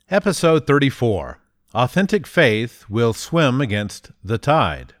Episode 34. Authentic Faith Will Swim Against the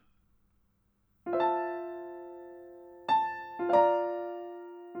Tide.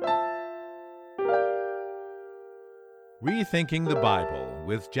 Rethinking the Bible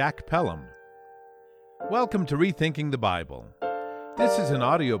with Jack Pelham. Welcome to Rethinking the Bible. This is an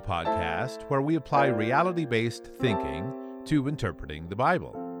audio podcast where we apply reality-based thinking to interpreting the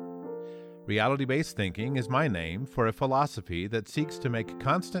Bible. Reality-based thinking is my name for a philosophy that seeks to make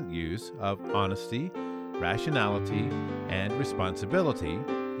constant use of honesty, rationality, and responsibility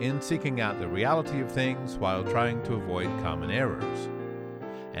in seeking out the reality of things while trying to avoid common errors.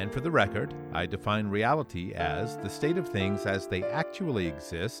 And for the record, I define reality as the state of things as they actually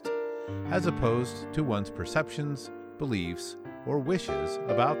exist, as opposed to one's perceptions, beliefs, or wishes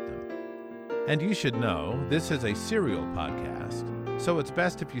about them. And you should know, this is a serial podcast, so it's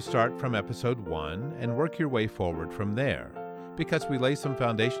best if you start from episode 1 and work your way forward from there, because we lay some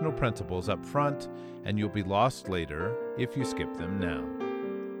foundational principles up front, and you'll be lost later if you skip them now.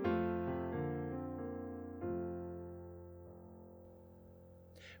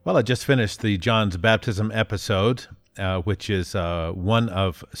 Well, I just finished the John's Baptism episode, which is one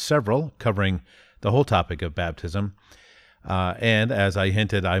of several covering the whole topic of baptism. And as I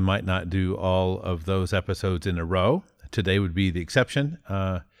hinted, I might not do all of those episodes in a row. Today would be the exception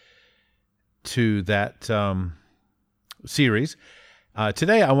to that series.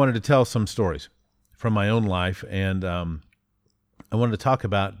 Today I wanted to tell some stories from my own life, and I wanted to talk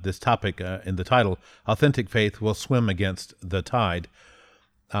about this topic in the title, Authentic Faith Will Swim Against the Tide.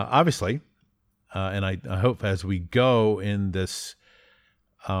 Obviously, and I hope as we go in this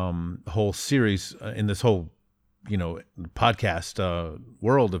whole series, in this whole podcast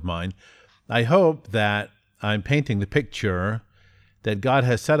world of mine, I hope that I'm painting the picture that God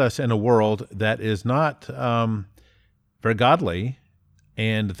has set us in a world that is not very godly,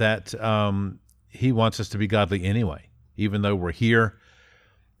 and that He wants us to be godly anyway, even though we're here.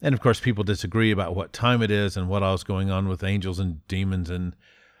 And of course, people disagree about what time it is and what all's going on with angels and demons and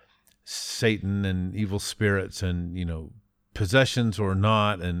Satan and evil spirits and, possessions or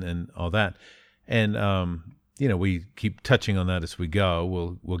not, and all that. And, we keep touching on that as we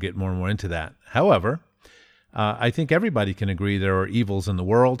go. We'll get more and more into that. However, I think everybody can agree there are evils in the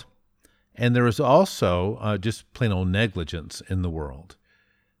world, and there is also just plain old negligence in the world.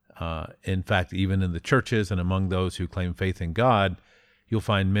 In fact, even in the churches and among those who claim faith in God, you'll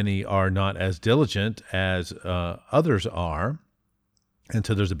find many are not as diligent as others are, and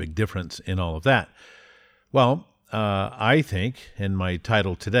so there's a big difference in all of that. Well, I think, in my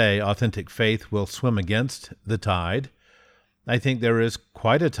title today, Authentic Faith Will Swim Against the Tide, I think there is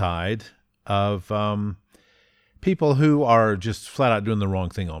quite a tide of people who are just flat out doing the wrong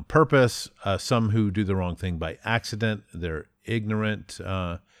thing on purpose, some who do the wrong thing by accident, they're ignorant,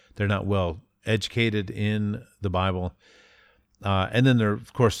 they're not well educated in the Bible, and then there are,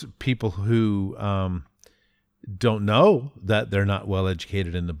 of course, people who don't know that they're not well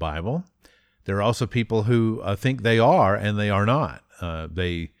educated in the Bible. There are also people who think they are, and they are not.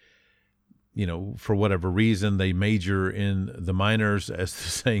 They, for whatever reason, they major in the minors, as the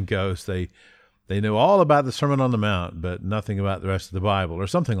saying goes. They know all about the Sermon on the Mount, but nothing about the rest of the Bible, or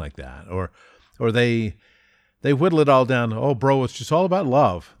something like that. Or they whittle it all down. Oh, bro, it's just all about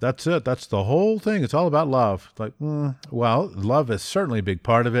love. That's it. That's the whole thing. It's all about love. It's like, well, love is certainly a big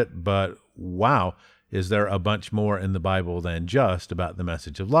part of it, but wow, is there a bunch more in the Bible than just about the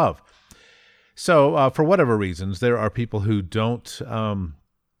message of love? So for whatever reasons, there are people who don't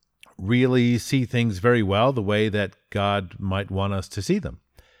really see things very well the way that God might want us to see them.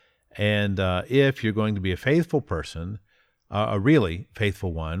 And if you're going to be a faithful person, a really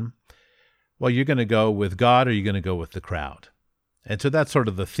faithful one, well, you're going to go with God, or you're going to go with the crowd. And so that's sort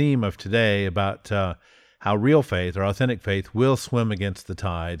of the theme of today, about how real faith or authentic faith will swim against the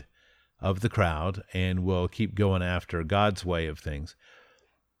tide of the crowd and will keep going after God's way of things.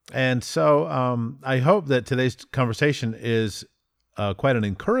 And so I hope that today's conversation is quite an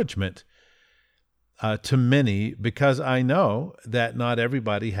encouragement to many, because I know that not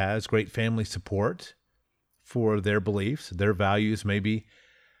everybody has great family support for their beliefs. Their values may be,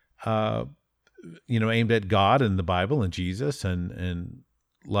 aimed at God and the Bible and Jesus and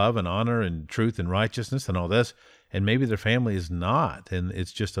love and honor and truth and righteousness and all this. And maybe their family is not, and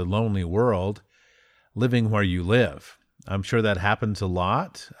it's just a lonely world living where you live. I'm sure that happens a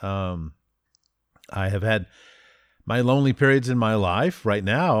lot. I have had my lonely periods in my life. Right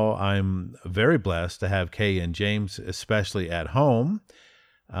now, I'm very blessed to have Kay and James, especially at home,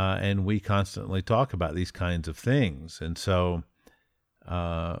 and we constantly talk about these kinds of things. And so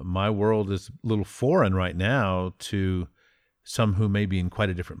my world is a little foreign right now to some who may be in quite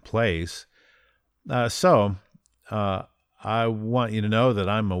a different place. So I want you to know that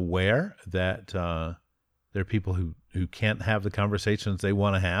I'm aware that there are people who can't have the conversations they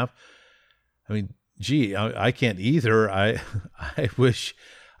want to have. I mean, gee, I can't either. I wish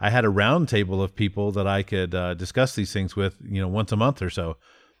I had a round table of people that I could discuss these things with, once a month or so,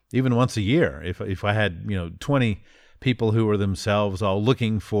 even once a year. If I had, 20 people who are themselves all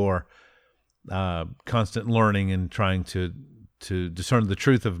looking for constant learning and trying to discern the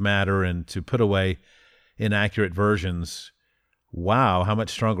truth of matter and to put away inaccurate versions, wow, how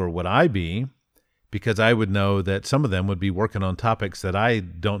much stronger would I be? Because I would know that some of them would be working on topics that I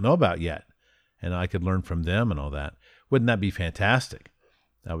don't know about yet, and I could learn from them and all that. Wouldn't that be fantastic?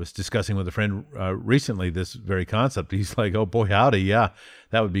 I was discussing with a friend recently this very concept. He's like, oh boy, howdy, yeah,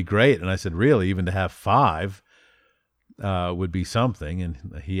 that would be great. And I said, really, even to have 5 would be something.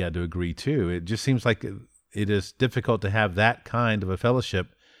 And he had to agree too. It just seems like it is difficult to have that kind of a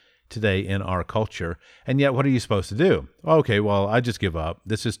fellowship today in our culture. And yet, what are you supposed to do? Okay, well, I just give up.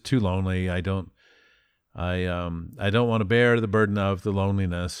 This is too lonely. I don't want to bear the burden of the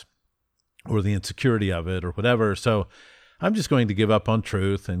loneliness or the insecurity of it or whatever. So I'm just going to give up on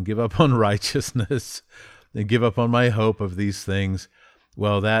truth and give up on righteousness and give up on my hope of these things.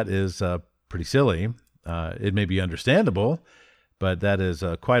 Well, that is pretty silly. It may be understandable, but that is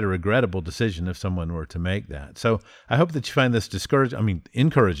quite a regrettable decision if someone were to make that. So I hope that you find this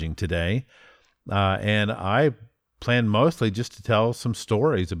encouraging today. And I plan mostly just to tell some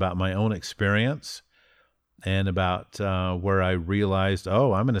stories about my own experience and about where I realized,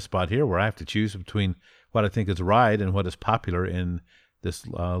 I'm in a spot here where I have to choose between what I think is right and what is popular in this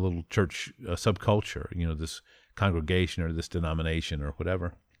little church subculture, this congregation or this denomination or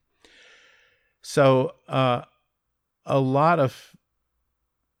whatever. So a lot of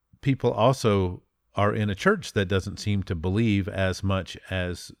people also are in a church that doesn't seem to believe as much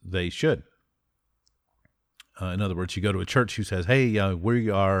as they should. In other words, you go to a church who says, hey,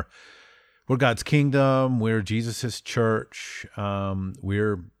 we're God's kingdom, we're Jesus's church,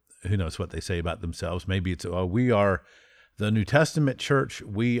 we're, who knows what they say about themselves. Maybe it's, we are the New Testament church,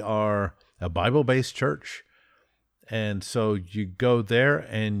 we are a Bible-based church. And so you go there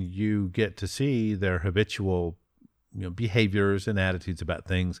and you get to see their habitual behaviors and attitudes about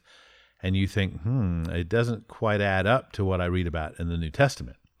things, and you think, it doesn't quite add up to what I read about in the New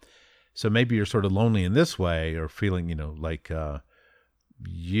Testament. So maybe you're sort of lonely in this way, or feeling, like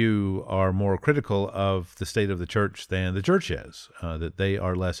you are more critical of the state of the church than the church is, that they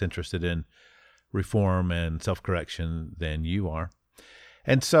are less interested in reform and self-correction than you are.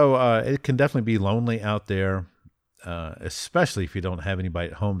 And so it can definitely be lonely out there, especially if you don't have anybody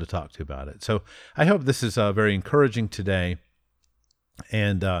at home to talk to about it. So I hope this is very encouraging today.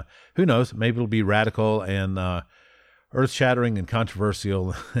 And who knows, maybe it'll be radical and earth-shattering and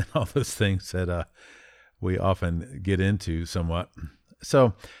controversial and all those things that we often get into somewhat.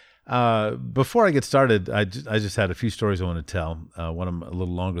 So before I get started, I just had a few stories I want to tell, one of them a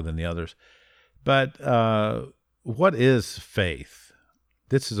little longer than the others. But what is faith?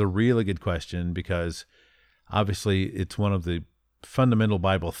 This is a really good question because obviously it's one of the fundamental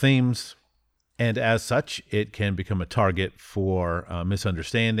Bible themes, and as such, it can become a target for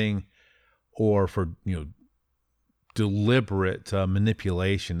misunderstanding or for deliberate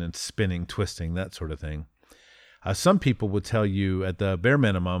manipulation and spinning, twisting, that sort of thing. Some people would tell you at the bare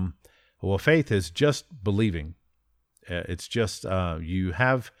minimum, well, faith is just believing. It's just I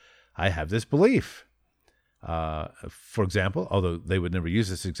have this belief. For example, although they would never use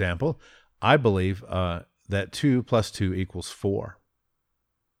this example, I believe that 2 + 2 = 4.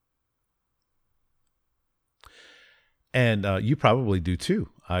 And you probably do too.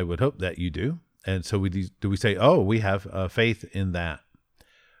 I would hope that you do. And so do we say, we have faith in that?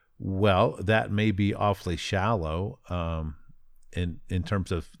 Well, that may be awfully shallow in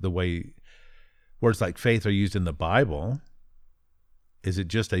terms of the way words like faith are used in the Bible. Is it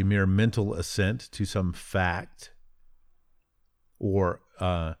just a mere mental assent to some fact or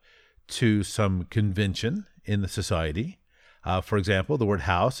to some convention in the society? For example, the word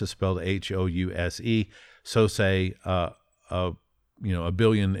house is spelled House. So say a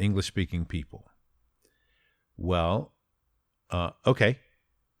billion English-speaking people. Well, okay.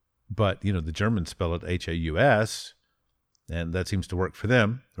 But, the Germans spell it Haus, and that seems to work for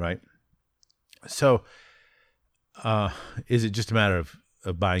them, right? So is it just a matter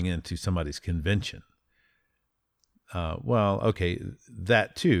of buying into somebody's convention? Well, okay,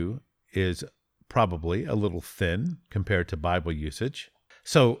 that too is probably a little thin compared to Bible usage.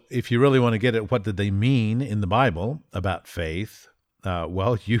 So if you really want to get at what did they mean in the Bible about faith,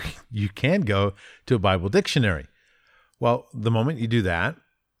 well, you can go to a Bible dictionary. Well, the moment you do that,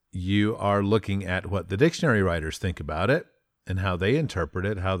 you are looking at what the dictionary writers think about it and how they interpret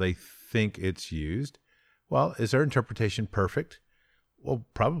it, how they think it's used. Well, is their interpretation perfect? Well,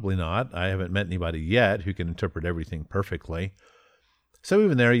 probably not. I haven't met anybody yet who can interpret everything perfectly. So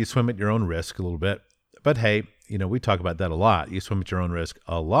even there, you swim at your own risk a little bit. But hey, we talk about that a lot. You swim at your own risk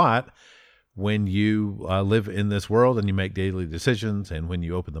a lot when you live in this world and you make daily decisions, and when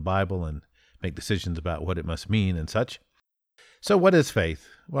you open the Bible and make decisions about what it must mean and such. So what is faith?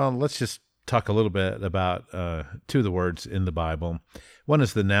 Well, let's just talk a little bit about two of the words in the Bible. One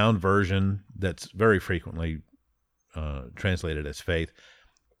is the noun version that's very frequently translated as faith,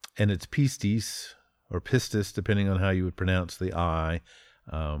 and it's pistis or pistis, depending on how you would pronounce the I.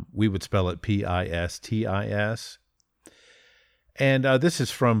 We would spell it Pistis. And this is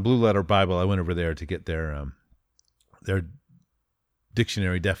from Blue Letter Bible. I went over there to get their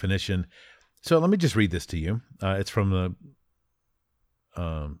dictionary definition. So let me just read this to you. It's from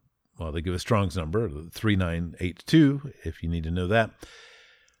they give a Strong's number, 3982, if you need to know that.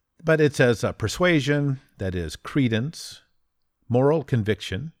 But it says persuasion, that is credence, moral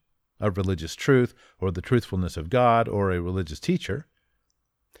conviction of religious truth or the truthfulness of God or a religious teacher,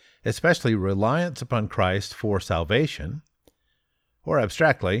 especially reliance upon Christ for salvation, or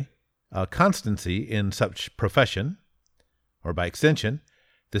abstractly, constancy in such profession, or by extension,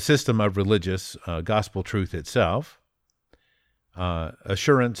 the system of religious gospel truth itself,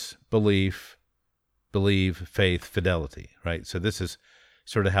 assurance, believe, faith, fidelity, right? So this is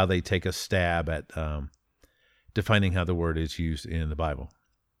sort of how they take a stab at defining how the word is used in the Bible.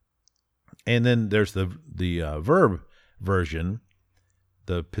 And then there's the verb version,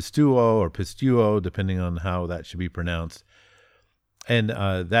 the pistuo or pistuo, depending on how that should be pronounced. And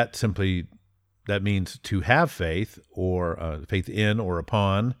that means to have faith, or faith in or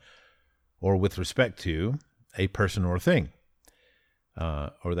upon, or with respect to a person or thing.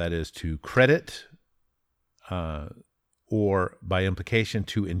 Or that is to credit, or by implication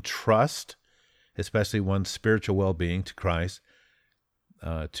to entrust, especially one's spiritual well-being, to Christ,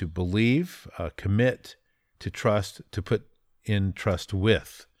 to believe, commit, to trust, to put in trust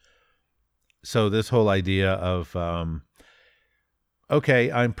with. So this whole idea of,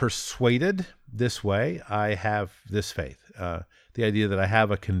 okay, I'm persuaded this way, I have this faith. The idea that I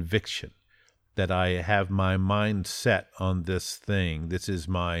have a conviction, that I have my mind set on this thing. This is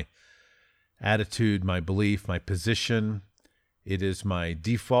my attitude, my belief, my position. It is my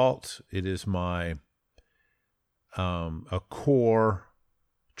default. It is my a core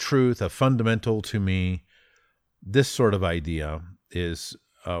truth, a fundamental to me. This sort of idea is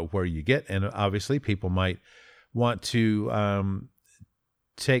where you get, and obviously people might want to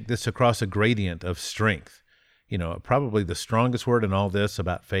take this across a gradient of strength. Probably the strongest word in all this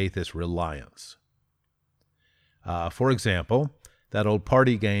about faith is reliance. For example, that old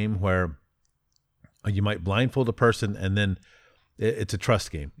party game where you might blindfold a person and then it's a trust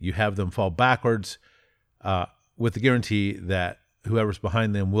game. You have them fall backwards with the guarantee that whoever's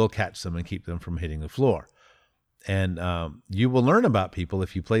behind them will catch them and keep them from hitting the floor. And you will learn about people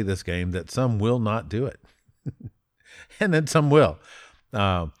if you play this game that some will not do it. And then some will.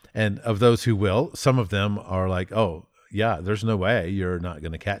 And of those who will, some of them are like, oh, yeah, there's no way you're not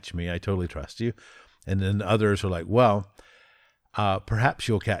going to catch me. I totally trust you. And then others are like, well, perhaps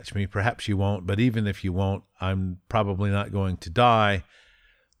you'll catch me, perhaps you won't. But even if you won't, I'm probably not going to die.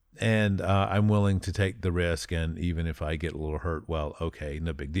 And I'm willing to take the risk. And even if I get a little hurt, well, okay,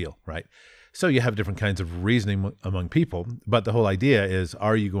 no big deal, right? So you have different kinds of reasoning among people. But the whole idea is,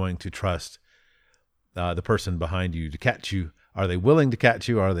 are you going to trust the person behind you to catch you? Are they willing to catch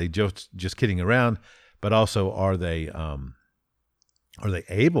you? Are they just kidding around? But also, are they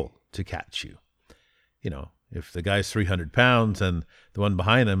able to catch you? If the guy's 300 pounds and the one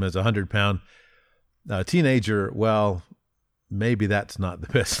behind him is 100-pound teenager, well, maybe that's not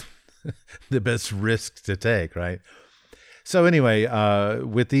the best risk to take, right? So anyway,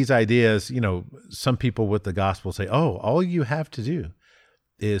 with these ideas, some people with the gospel say, oh, all you have to do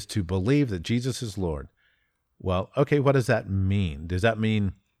is to believe that Jesus is Lord. Well, okay, what does that mean? Does that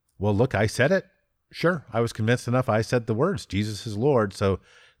mean, well, look, I said it? Sure, I was convinced enough. I said the words, Jesus is Lord, so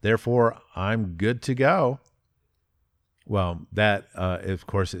therefore I'm good to go. Well, that, of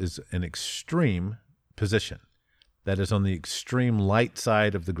course, is an extreme position. That is on the extreme light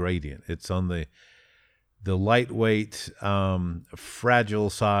side of the gradient. It's on the lightweight,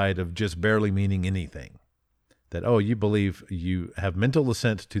 fragile side of just barely meaning anything. That, oh, you believe, you have mental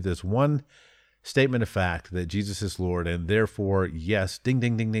assent to this one statement of fact that Jesus is Lord, and therefore, yes, ding,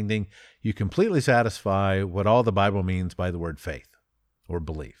 ding, ding, ding, ding, you completely satisfy what all the Bible means by the word faith or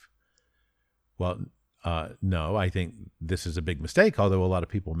belief. Well, no, I think this is a big mistake, although a lot of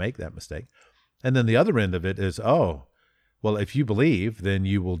people make that mistake. And then the other end of it is, oh, well, if you believe, then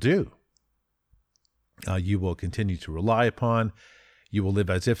you will do. You will continue to rely upon. You will live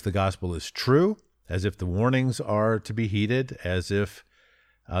as if the gospel is true, as if the warnings are to be heeded, as if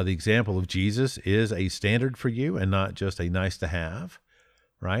the example of Jesus is a standard for you and not just a nice to have,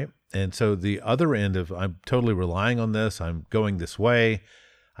 right? And so the other end of, I'm totally relying on this, I'm going this way,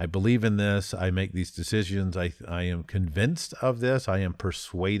 I believe in this, I make these decisions, I am convinced of this, I am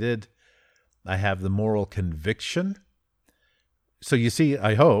persuaded, I have the moral conviction. So you see,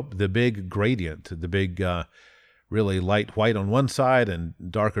 I hope, the big gradient, the big really light white on one side and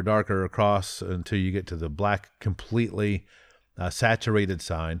darker across until you get to the black, completely saturated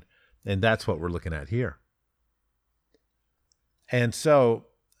sign. And that's what we're looking at here. And so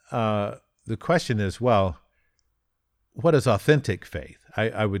the question is, well, what is authentic faith?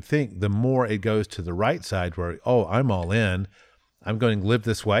 I would think the more it goes to the right side where, oh, I'm all in, I'm going to live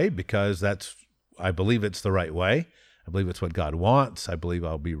this way because I believe it's the right way. I believe it's what God wants. I believe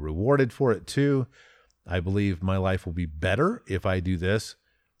I'll be rewarded for it too. I believe my life will be better if I do this,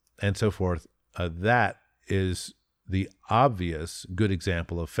 and so forth. That is the obvious good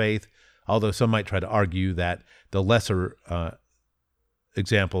example of faith, although some might try to argue that the lesser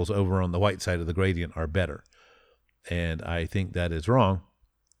examples over on the white side of the gradient are better. And I think that is wrong.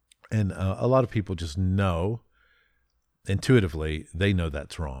 And a lot of people just know, intuitively, they know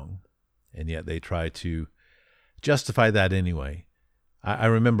that's wrong. And yet they try to justify that anyway. I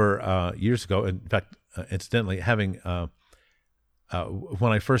remember years ago, in fact, incidentally, having,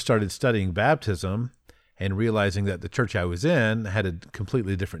 when I first started studying baptism and realizing that the church I was in had a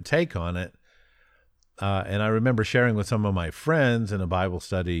completely different take on it, and I remember sharing with some of my friends in a Bible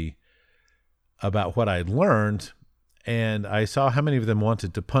study about what I'd learned, and I saw how many of them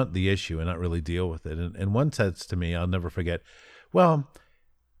wanted to punt the issue and not really deal with it. And one says to me, I'll never forget, well,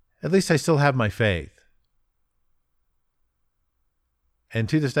 at least I still have my faith. And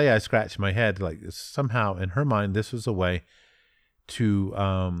to this day, I scratch my head, like somehow in her mind, this was a way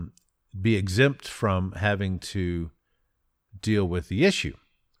to be exempt from having to deal with the issue,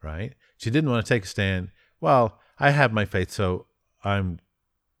 right? She didn't want to take a stand. Well, I have my faith, so I'm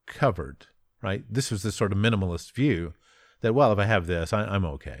covered, right? This was this sort of minimalist view that, well, if I have this, I'm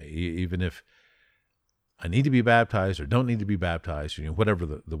okay, even if I need to be baptized or don't need to be baptized, or, whatever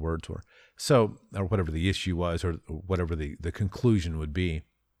the words were. So, or whatever the issue was, or whatever the conclusion would be.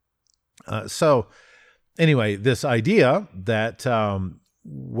 So anyway, this idea that,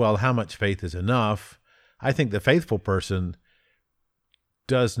 well, how much faith is enough? I think the faithful person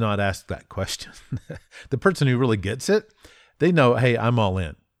does not ask that question. The person who really gets it, they know, hey, I'm all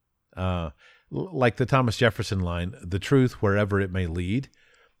in. Like the Thomas Jefferson line, the truth wherever it may lead.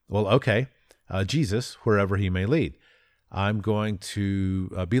 Well, okay. Jesus, wherever he may lead. I'm going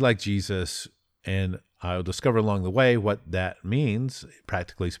to be like Jesus, and I'll discover along the way what that means,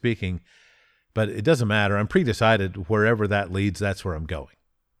 practically speaking. But it doesn't matter. I'm pre-decided wherever that leads, that's where I'm going,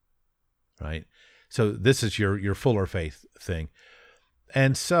 right? So this is your fuller faith thing.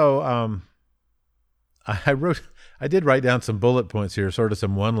 And so I did write down some bullet points here, sort of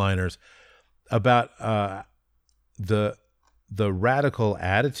some one-liners about the radical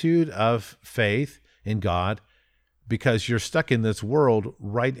attitude of faith in God, because you're stuck in this world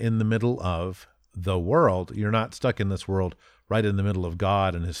right in the middle of the world. You're not stuck in this world right in the middle of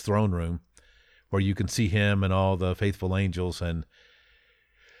God and his throne room where you can see him and all the faithful angels and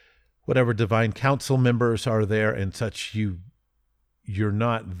whatever divine council members are there and such. You're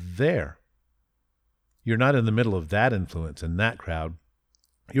not there. You're not in the middle of that influence and that crowd.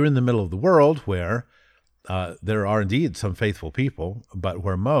 You're in the middle of the world where there are indeed some faithful people, but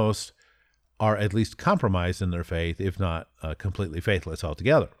where most are at least compromised in their faith, if not completely faithless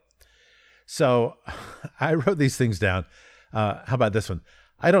altogether. So I wrote these things down. How about this one?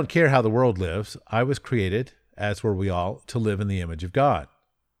 I don't care how the world lives. I was created, as were we all, to live in the image of God.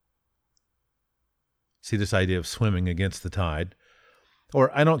 See this idea of swimming against the tide?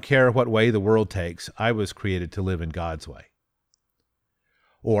 Or I don't care what way the world takes. I was created to live in God's way.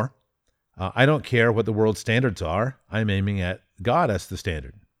 Or I don't care what the world's standards are. I'm aiming at God as the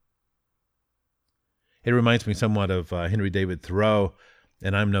standard. It reminds me somewhat of Henry David Thoreau,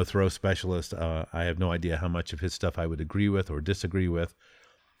 and I'm no Thoreau specialist. I have no idea how much of his stuff I would agree with or disagree with.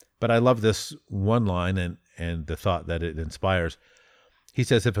 But I love this one line and the thought that it inspires. He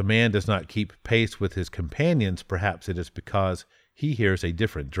says, if a man does not keep pace with his companions, perhaps it is because he hears a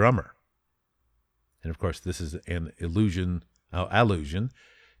different drummer. And of course, this is an allusion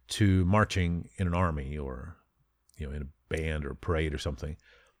to marching in an army or in a band or parade or something,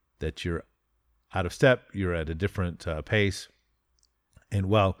 that you're out of step. You're at a different pace. And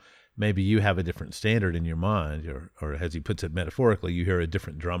well, maybe you have a different standard in your mind, or as he puts it metaphorically, you hear a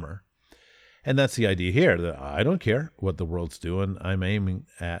different drummer. And that's the idea here, that I don't care what the world's doing. I'm aiming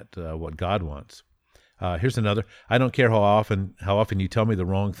at what God wants. Here's another. I don't care how often you tell me the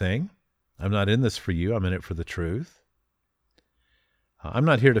wrong thing. I'm not in this for you. I'm in it for the truth. I'm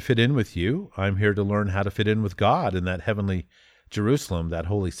not here to fit in with you. I'm here to learn how to fit in with God in that heavenly Jerusalem, that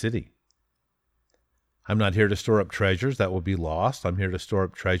holy city. I'm not here to store up treasures that will be lost. I'm here to store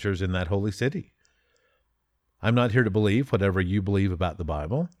up treasures in that holy city. I'm not here to believe whatever you believe about the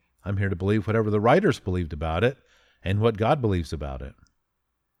Bible. I'm here to believe whatever the writers believed about it and what God believes about it.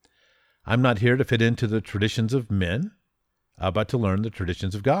 I'm not here to fit into the traditions of men, but to learn the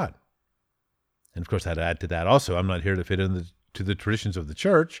traditions of God. And of course, I'd add to that also, I'm not here to fit into the traditions of the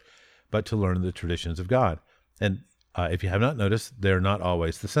church, but to learn the traditions of God. And if you have not noticed, they're not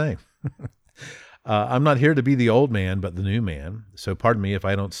always the same. I'm not here to be the old man, but the new man. So pardon me if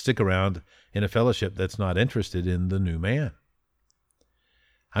I don't stick around in a fellowship that's not interested in the new man.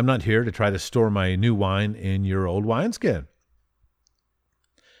 I'm not here to try to store my new wine in your old wineskin.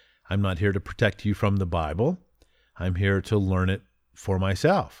 I'm not here to protect you from the Bible. I'm here to learn it for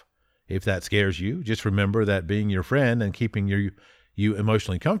myself. If that scares you, just remember that being your friend and keeping you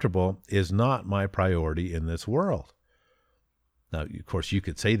emotionally comfortable is not my priority in this world. Now, of course, you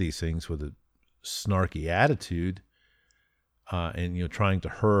could say these things with a snarky attitude, and trying to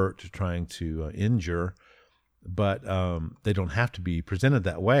hurt, trying to injure, but they don't have to be presented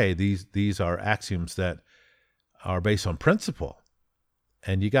that way. These are axioms that are based on principle,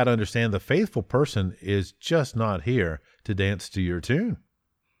 and you got to understand the faithful person is just not here to dance to your tune.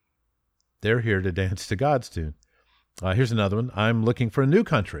 They're here to dance to God's tune. Here's another one. I'm looking for a new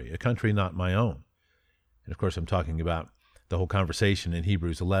country, a country not my own. And of course, I'm talking about the whole conversation in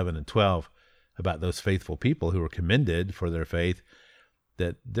Hebrews 11 and 12 about those faithful people who are commended for their faith,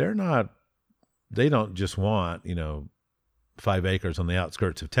 that they don't just want, 5 acres on the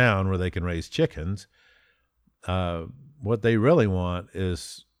outskirts of town where they can raise chickens. What they really want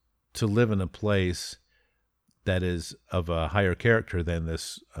is to live in a place that is of a higher character than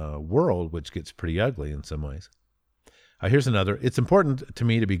this world, which gets pretty ugly in some ways. Here's another. It's important to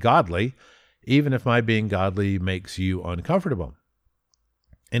me to be godly, even if my being godly makes you uncomfortable.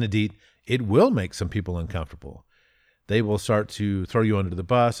 And indeed, it will make some people uncomfortable. They will start to throw you under the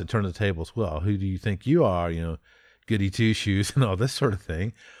bus and turn the tables. Well, who do you think you are? Goody two-shoes and all this sort of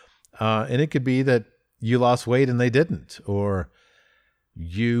thing. And it could be that you lost weight and they didn't, or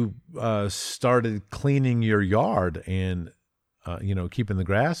you started cleaning your yard and, keeping the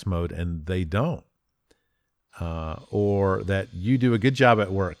grass mowed and they don't. Or that you do a good job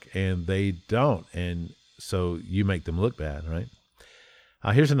at work and they don't. And so you make them look bad, right?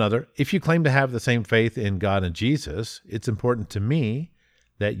 Here's another. If you claim to have the same faith in God and Jesus, it's important to me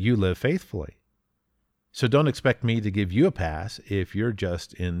that you live faithfully. So don't expect me to give you a pass if you're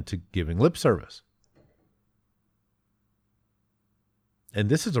just into giving lip service. And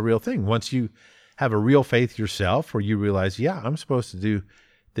this is a real thing. Once you have a real faith yourself, where you realize, yeah, I'm supposed to do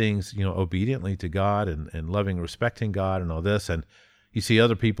things, obediently to God and loving and respecting God and all this. And you see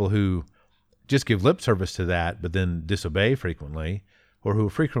other people who just give lip service to that, but then disobey frequently, or who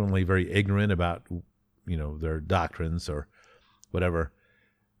are frequently very ignorant about, their doctrines or whatever.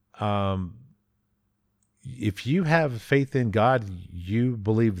 If you have faith in God, you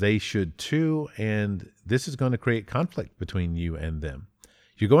believe they should too, and this is going to create conflict between you and them.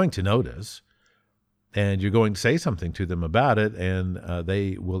 You're going to notice, and you're going to say something to them about it, and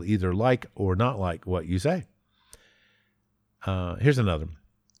they will either like or not like what you say. Here's another.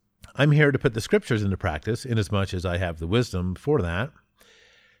 I'm here to put the scriptures into practice, inasmuch as I have the wisdom for that.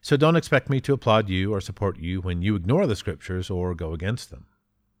 So don't expect me to applaud you or support you when you ignore the scriptures or go against them.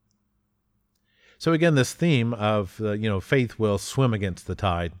 So again, this theme of, faith will swim against the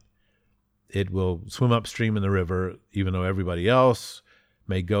tide. It will swim upstream in the river, even though everybody else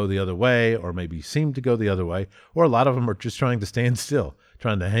may go the other way, or maybe seem to go the other way, or a lot of them are just trying to stand still,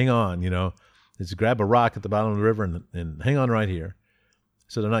 trying to hang on, just grab a rock at the bottom of the river and hang on right here.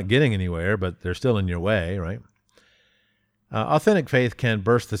 So they're not getting anywhere, but they're still in your way, right? Authentic faith can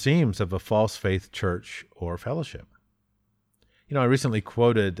burst the seams of a false faith church or fellowship. I recently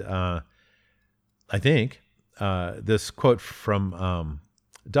quoted, this quote from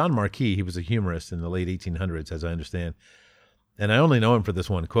Don Marquis. He was a humorist in the late 1800s, as I understand. And I only know him for this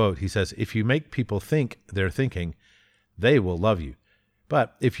one quote. He says, if you make people think they're thinking, they will love you.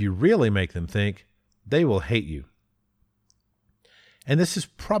 But if you really make them think, they will hate you. And this is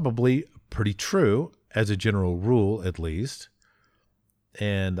probably pretty true, as a general rule, at least.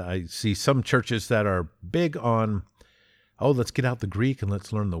 And I see some churches that are big on, oh, let's get out the Greek and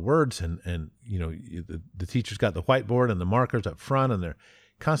let's learn the words. And the teacher's got the whiteboard and the markers up front, and they're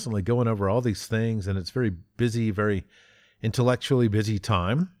constantly going over all these things. And it's very busy, very intellectually busy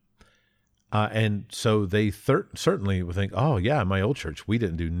time. And so they certainly would think, oh, yeah, in my old church, we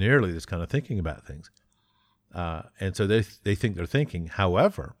didn't do nearly this kind of thinking about things. And so they think they're thinking.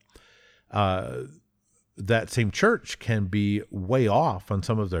 However, that same church can be way off on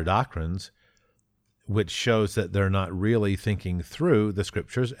some of their doctrines, which shows that they're not really thinking through the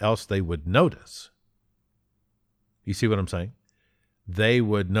scriptures, else they would notice. You see what I'm saying? They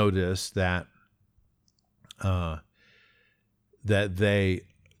would notice that that they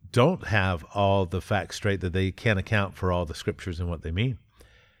don't have all the facts straight, that they can't account for all the scriptures and what they mean.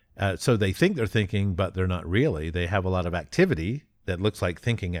 So they think they're thinking, but they're not really. They have a lot of activity that looks like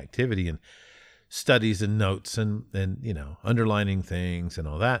thinking activity and studies and notes and underlining things and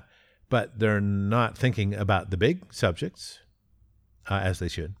all that, but they're not thinking about the big subjects as they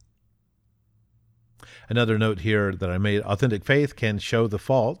should. Another note here that I made: authentic faith can show the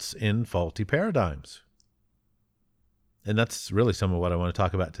faults in faulty paradigms. And that's really some of what I want to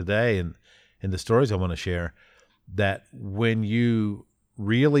talk about today, and in the stories I want to share, that when you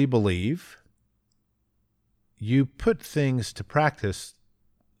really believe, you put things to practice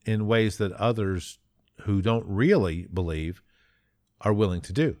in ways that others who don't really believe are willing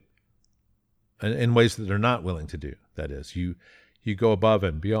to do, and in ways that they're not willing to do. That is, you go above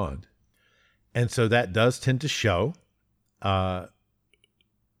and beyond. And so that does tend to show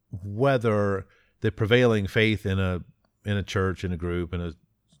whether the prevailing faith in a church, in a group, in a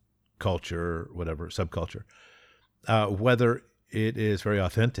culture, whatever, subculture, whether it is very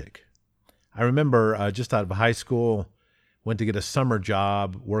authentic. I remember just out of high school, went to get a summer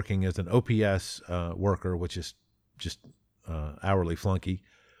job working as an OPS worker, which is just hourly flunky,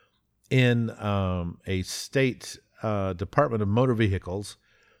 in a state Department of Motor Vehicles.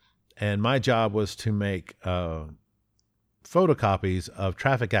 And my job was to make photocopies of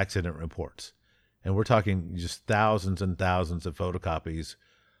traffic accident reports. And we're talking just thousands and thousands of photocopies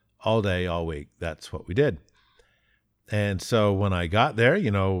all day, all week. That's what we did. And so when I got there,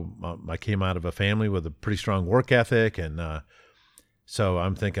 I came out of a family with a pretty strong work ethic. And so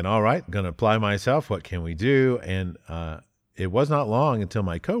I'm thinking, all right, I'm going to apply myself. What can we do? And it was not long until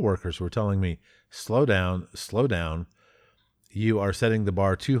my coworkers were telling me, slow down, slow down. You are setting the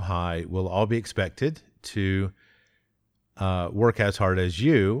bar too high. We'll all be expected to work as hard as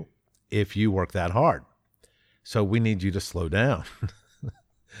you if you work that hard. So we need you to slow down.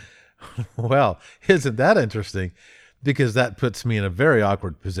 Well, isn't that interesting? Because that puts me in a very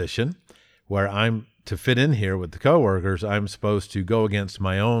awkward position where I'm, to fit in here with the coworkers, I'm supposed to go against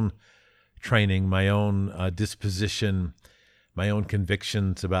my own training, my own disposition, my own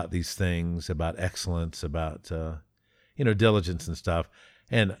convictions about these things, about excellence, about diligence and stuff.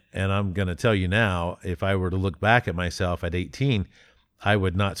 And I'm going to tell you now, if I were to look back at myself at 18, I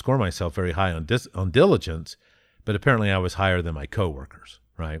would not score myself very high on diligence, but apparently I was higher than my coworkers,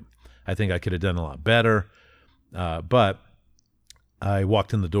 right? I think I could have done a lot better, but I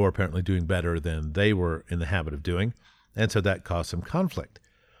walked in the door apparently doing better than they were in the habit of doing, and so that caused some conflict.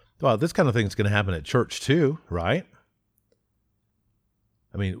 Well, this kind of thing is going to happen at church too, right?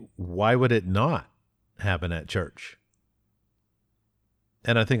 I mean, why would it not happen at church?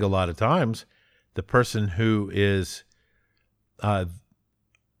 And I think a lot of times the person who is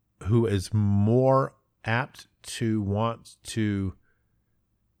more apt to want to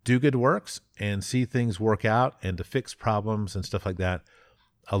do good works and see things work out and to fix problems and stuff like that,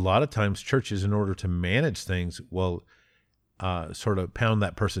 a lot of times churches, in order to manage things, will sort of pound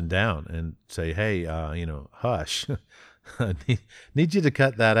that person down and say, hey, hush, I need you to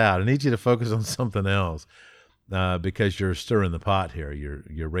cut that out. I need you to focus on something else. Because you're stirring the pot here,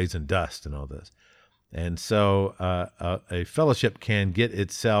 you're raising dust and all this. And so a fellowship can get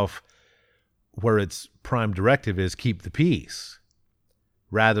itself where its prime directive is keep the peace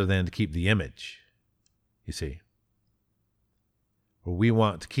rather than to keep the image, you see. Or we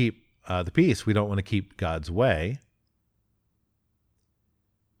want to keep the peace. We don't want to keep God's way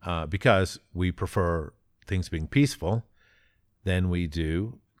because we prefer things being peaceful than we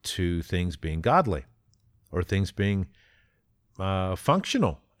do to things being godly. Or things being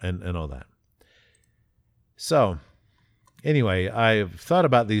functional and all that. So anyway, I've thought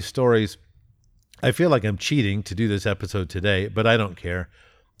about these stories. I feel like I'm cheating to do this episode today, but I don't care,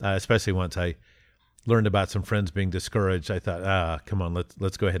 especially once I learned about some friends being discouraged. I thought, come on,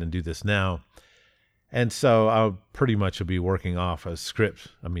 let's go ahead and do this now. And so I'll pretty much be working off a script,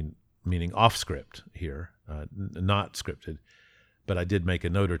 meaning off script here, not scripted. but I did make a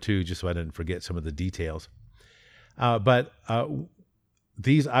note or two just so I didn't forget some of the details. But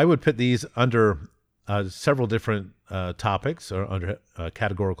these, I would put these under several different topics or under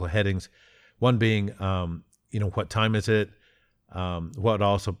categorical headings. One being, what time is it? What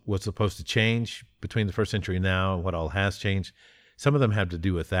also was supposed to change between the first century and now, what all has changed. Some of them have to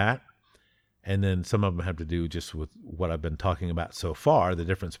do with that. And then some of them have to do just with what I've been talking about so far, the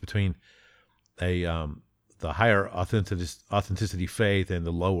difference between the higher authenticity faith and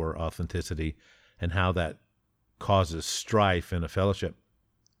the lower authenticity, and how that causes strife in a fellowship.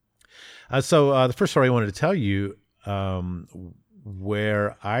 So the first story I wanted to tell you,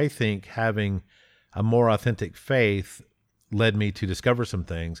 where I think having a more authentic faith led me to discover some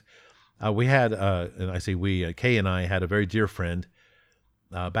things. We had, and I say we, Kay and I had a very dear friend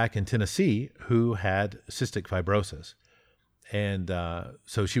back in Tennessee who had cystic fibrosis. And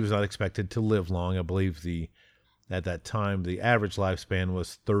so she was not expected to live long. I believe at that time, the average lifespan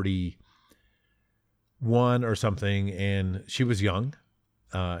was 31 or something, and she was young,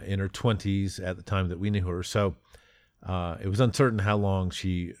 in her 20s at the time that we knew her. So it was uncertain how long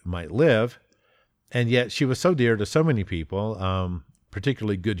she might live. And yet she was so dear to so many people,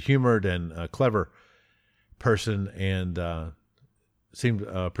 particularly good-humored and a clever person, and seemed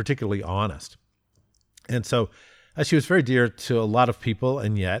particularly honest. And so she was very dear to a lot of people,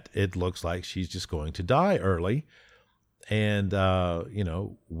 and yet it looks like she's just going to die early. And,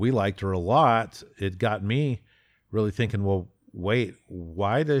 we liked her a lot. It got me really thinking, well, wait,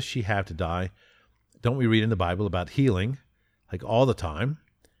 why does she have to die? Don't we read in the Bible about healing, like all the time?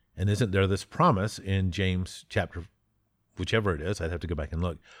 And isn't there this promise in James chapter, whichever it is, I'd have to go back and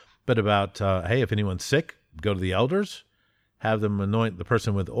look, but about, hey, if anyone's sick, go to the elders, have them anoint the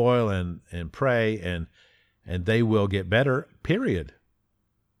person with oil and pray, and they will get better, period.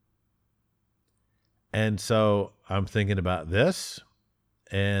 And so I'm thinking about this,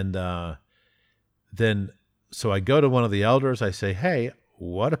 and so I go to one of the elders, I say, hey,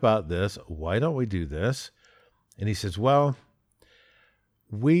 what about this? Why don't we do this? And he says, well,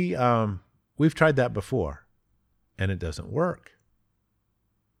 we've tried that before, and it doesn't work.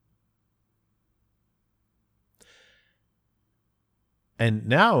 And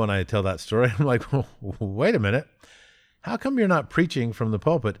now when I tell that story, I'm like, well, wait a minute. How come you're not preaching from the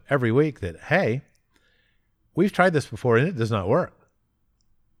pulpit every week that, hey, we've tried this before and it does not work?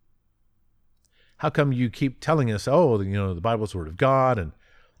 How come you keep telling us, the Bible's the Word of God,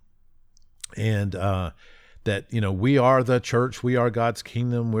 and that, we are the church, we are God's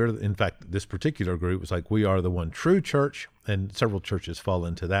kingdom. In fact, this particular group was like, we are the one true church, and several churches fall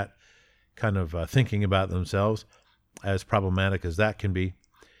into that kind of thinking about themselves, as problematic as that can be.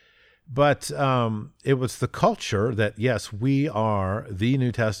 But it was the culture that, yes, we are the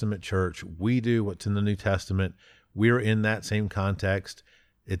New Testament church. We do what's in the New Testament. We're in that same context.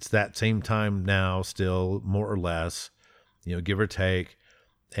 It's that same time now still, more or less, give or take.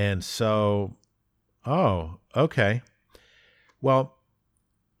 And so, okay. Well,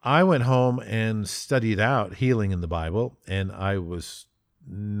 I went home and studied out healing in the Bible, and I was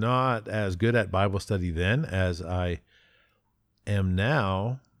not as good at Bible study then as I am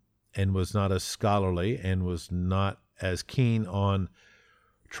now, and was not as scholarly, and was not as keen on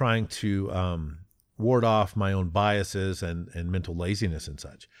trying to ward off my own biases and mental laziness and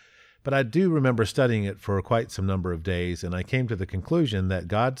such. But I do remember studying it for quite some number of days, and I came to the conclusion that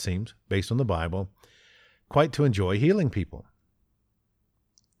God seems, based on the Bible, quite to enjoy healing people.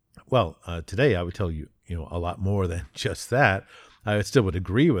 Well, today I would tell you, a lot more than just that. I still would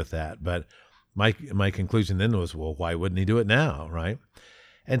agree with that, but my conclusion then was, well, why wouldn't he do it now, right?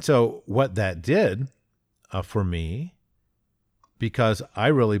 And so what that did for me, because I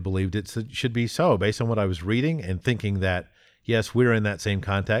really believed it should be so, based on what I was reading and thinking that, yes, we're in that same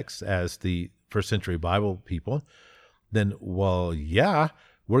context as the first century Bible people, then, well, yeah,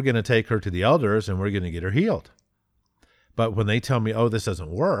 we're going to take her to the elders and we're going to get her healed. But when they tell me, oh, this doesn't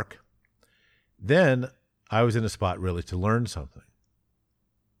work, then I was in a spot really to learn something.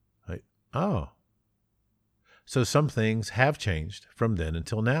 Like, oh, so some things have changed from then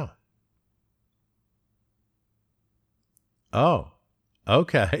until now. Oh,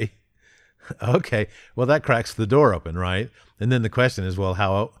 okay. Okay. Well, that cracks the door open, right? And then the question is, well,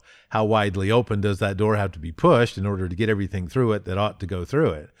 how widely open does that door have to be pushed in order to get everything through it that ought to go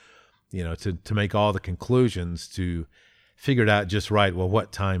through it? To make all the conclusions, to figure it out just right. Well,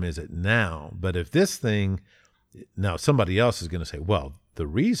 what time is it now? But if this thing, now somebody else is going to say, well, the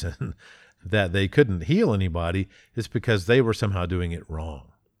reason that they couldn't heal anybody is because they were somehow doing it wrong.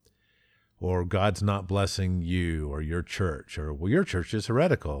 Or God's not blessing you or your church, or, well, your church is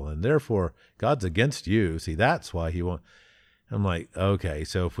heretical and therefore God's against you. See, that's why he won't. I'm like, okay,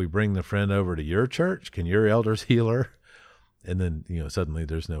 so if we bring the friend over to your church, can your elders heal her? And then, suddenly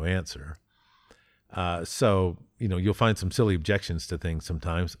there's no answer. So, you'll find some silly objections to things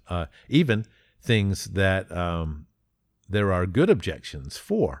sometimes, even things that there are good objections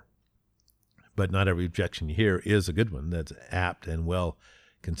for. But not every objection you hear is a good one that's apt and well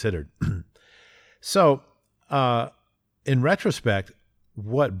considered. So, in retrospect,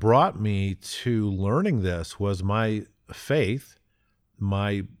 what brought me to learning this was my faith.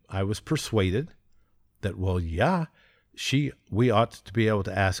 I was persuaded that, we ought to be able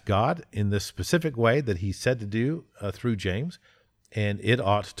to ask God in this specific way that he said to do through James, and it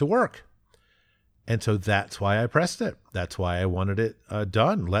ought to work. And so that's why I pressed it. That's why I wanted it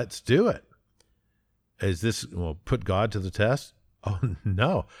done. Let's do it. Is this put God to the test? Oh,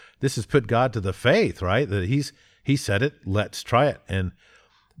 no. This is put God to the faith, right? That he said it, let's try it.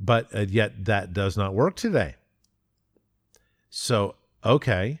 But yet that does not work today. So,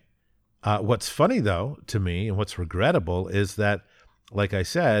 okay. What's funny, though, to me, and what's regrettable is that, like I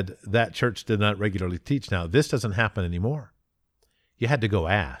said, that church did not regularly teach. Now, this doesn't happen anymore. You had to go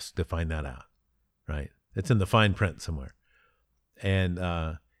ask to find that out, right? It's in the fine print somewhere. And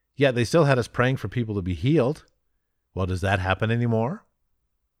they still had us praying for people to be healed. Well, does that happen anymore?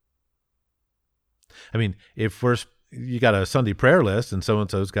 I mean, if you got a Sunday prayer list and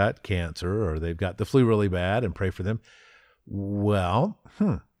so-and-so's got cancer or they've got the flu really bad and pray for them. Well,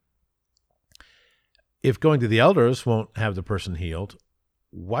 if going to the elders won't have the person healed,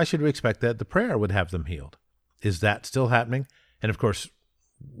 why should we expect that the prayer would have them healed? Is that still happening? And of course,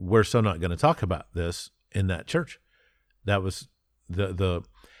 we're so not going to talk about this in that church. That was the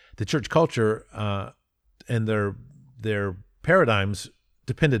church culture and their paradigms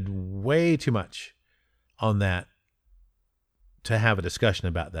depended way too much on that to have a discussion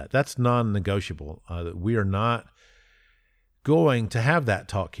about that. That's non-negotiable. We are not going to have that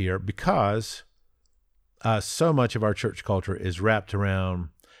talk here because so much of our church culture is wrapped around,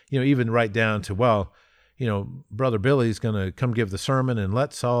 even right down to, Brother Billy's going to come give the sermon and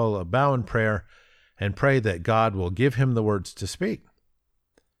let's all bow in prayer and pray that God will give him the words to speak.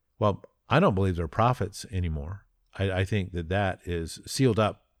 Well, I don't believe they're prophets anymore. I think that is sealed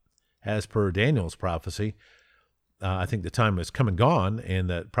up as per Daniel's prophecy. I think the time has come and gone and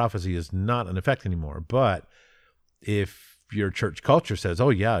that prophecy is not in effect anymore. But if your church culture says, oh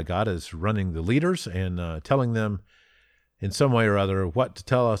yeah, God is running the leaders and telling them in some way or other what to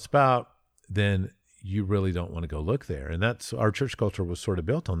tell us about, then you really don't want to go look there. And that's our church culture was sort of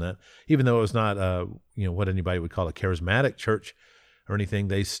built on that. Even though it was not, what anybody would call a charismatic church or anything,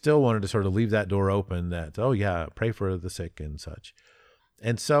 they still wanted to sort of leave that door open that, oh yeah, pray for the sick and such.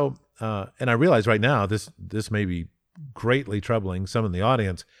 And so, and I realize right now, this may be greatly troubling some in the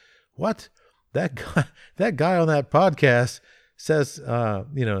audience. What? That guy on that podcast says,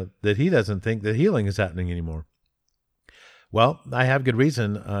 that he doesn't think that healing is happening anymore. Well, I have good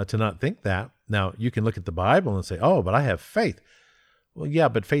reason to not think that. Now, you can look at the Bible and say, oh, but I have faith. Well, yeah,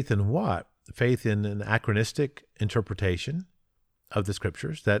 but faith in what? Faith in an anachronistic interpretation of the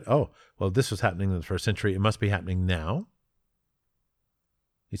scriptures that, this was happening in the first century. It must be happening now.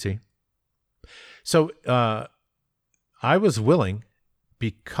 You see? So I was willing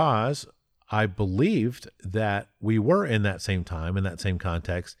because I believed that we were in that same time, in that same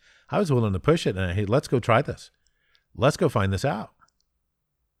context. I was willing to push it and, hey, let's go try this. Let's go find this out.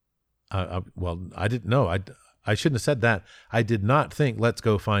 I didn't know. I shouldn't have said that. I did not think, let's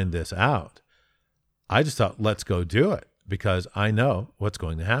go find this out. I just thought, let's go do it because I know what's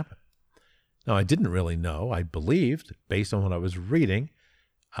going to happen. Now, I didn't really know. I believed, based on what I was reading,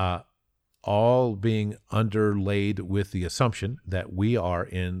 all being underlaid with the assumption that we are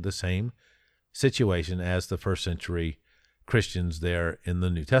in the same situation as the first century Christians there in the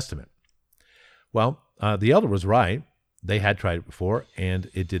New Testament. Well, the elder was right. They had tried it before, and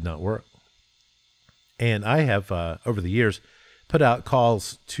it did not work. And I have, over the years, put out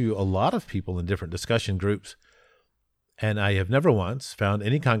calls to a lot of people in different discussion groups, and I have never once found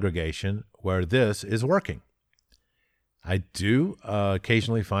any congregation where this is working. I do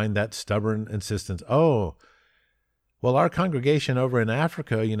occasionally find that stubborn insistence, oh, well, our congregation over in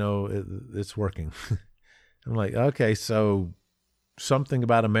Africa, it's working. I'm like, okay, so something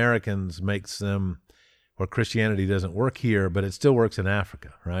about Americans makes them, or Christianity doesn't work here, but it still works in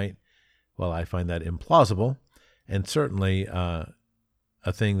Africa, right? Well, I find that implausible and certainly a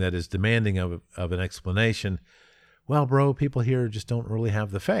thing that is demanding of an explanation. Well, bro, people here just don't really have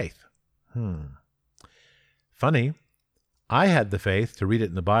the faith. Funny. I had the faith to read it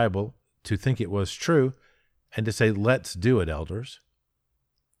in the Bible, to think it was true, and to say, let's do it, elders.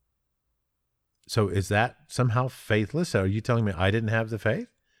 So is that somehow faithless? Are you telling me I didn't have the faith?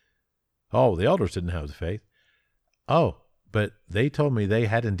 Oh, the elders didn't have the faith. Oh, but they told me they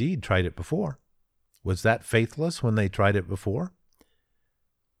had indeed tried it before. Was that faithless when they tried it before?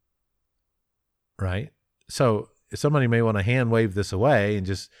 Right? So somebody may want to hand wave this away and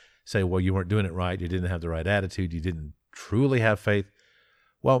just say, well, you weren't doing it right. You didn't have the right attitude. You didn't truly have faith.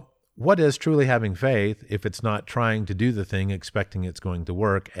 Well, what is truly having faith if it's not trying to do the thing expecting it's going to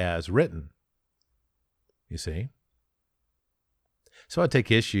work as written? You see? So I take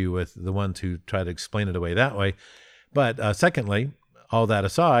issue with the ones who try to explain it away that way. But secondly, all that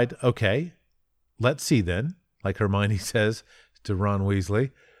aside, okay, let's see then, like Hermione says to Ron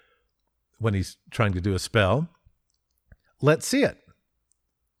Weasley when he's trying to do a spell, let's see it.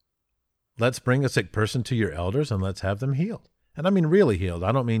 Let's bring a sick person to your elders and let's have them healed. And I mean really healed.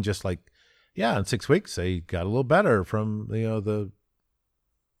 I don't mean just like, yeah, in 6 weeks they got a little better from, the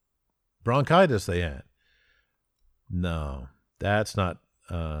bronchitis they had. No, that's not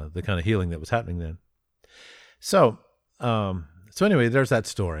the kind of healing that was happening then. So anyway, there's that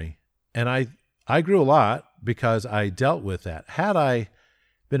story. And I grew a lot because I dealt with that. Had I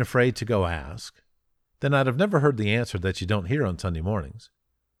been afraid to go ask, then I'd have never heard the answer that you don't hear on Sunday mornings.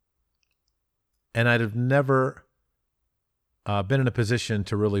 And I'd have never been in a position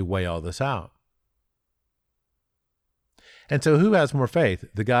to really weigh all this out. And so who has more faith?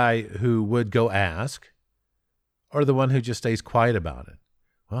 The guy who would go ask or the one who just stays quiet about it?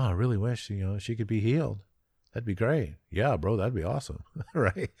 Well, I really wish, she could be healed. That'd be great. Yeah, bro, that'd be awesome.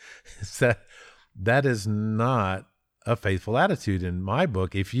 Right? That is not a faithful attitude in my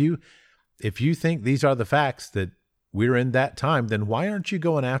book. If you think these are the facts that we're in that time, then why aren't you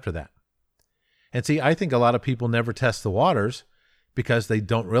going after that? And see, I think a lot of people never test the waters because they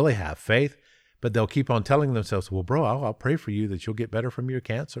don't really have faith, but they'll keep on telling themselves, well, bro, I'll pray for you that you'll get better from your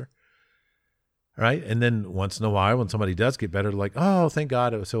cancer. Right? And then once in a while, when somebody does get better, like, oh, thank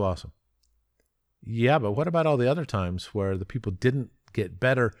God, it was so awesome. Yeah, but what about all the other times where the people didn't get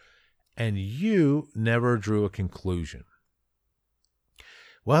better and you never drew a conclusion?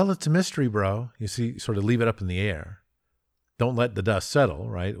 Well, it's a mystery, bro. You see, sort of leave it up in the air. Don't let the dust settle,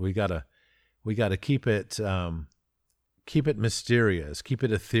 right? We gotta keep it mysterious, keep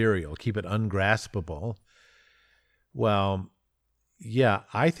it ethereal, keep it ungraspable. Well, yeah,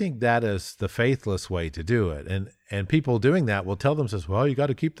 I think that is the faithless way to do it. And people doing that will tell themselves, well, you got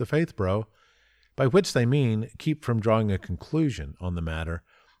to keep the faith, bro. By which they mean keep from drawing a conclusion on the matter,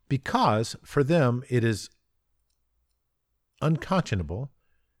 because for them it is unconscionable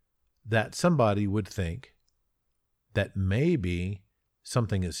that somebody would think that maybe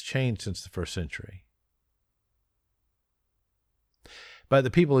something has changed since the first century. But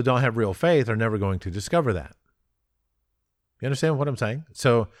the people who don't have real faith are never going to discover that. You understand what I'm saying?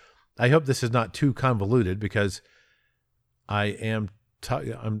 So I hope this is not too convoluted, because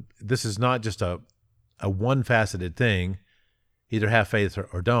this is not just a one-faceted thing, either have faith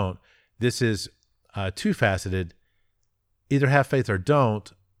or don't. This is two-faceted, either have faith or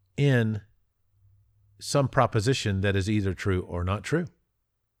don't, in some proposition that is either true or not true.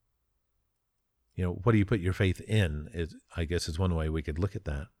 What do you put your faith in, I guess is one way we could look at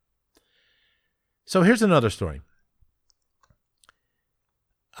that. So here's another story.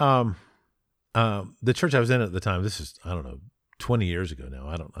 The church I was in at the time, this is, 20 years ago now.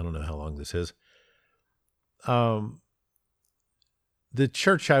 I don't know how long this is. The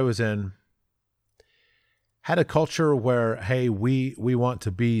church I was in had a culture where, hey, we want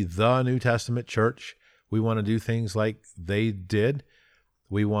to be the New Testament church. We want to do things like they did.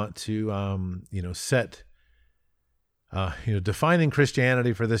 We want to, set, defining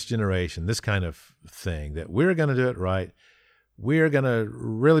Christianity for this generation, this kind of thing, that we're going to do it right. We're going to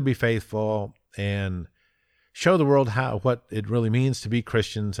really be faithful and show the world what it really means to be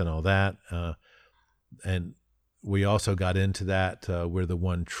Christians and all that. And we also got into that we're the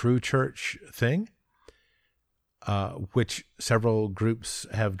one true church thing, which several groups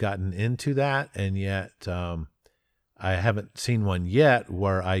have gotten into that. And yet I haven't seen one yet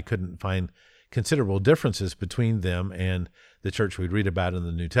where I couldn't find considerable differences between them and the church we'd read about in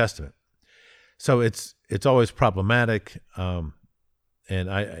the New Testament. So it's always problematic. And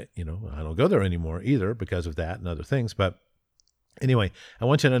I don't go there anymore either because of that and other things. But anyway, I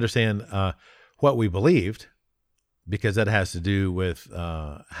want you to understand what we believed, because that has to do with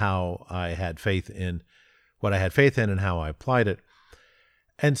how I had faith in what I had faith in and how I applied it.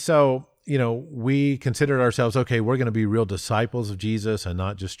 And so, we considered ourselves, okay, we're going to be real disciples of Jesus and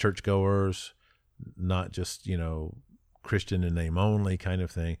not just churchgoers, not just, Christian in name only kind of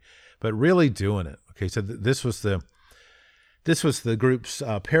thing, but really doing it. Okay, so this was the this was the group's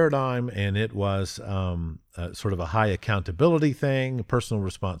paradigm, and it was sort of a high accountability thing, personal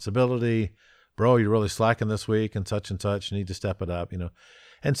responsibility. Bro, you're really slacking this week and such, you need to step it up,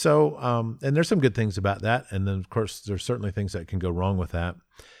 And so, and there's some good things about that. And then, of course, there's certainly things that can go wrong with that.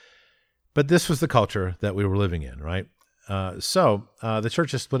 But this was the culture that we were living in, right? So the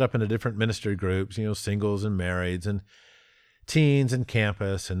church is split up into different ministry groups, singles and marrieds and teens and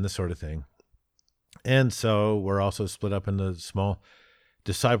campus and this sort of thing. And so we're also split up into small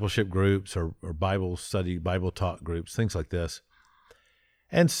discipleship groups or Bible study, Bible talk groups, things like this.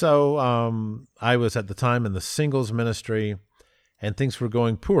 And so I was at the time in the singles ministry, and things were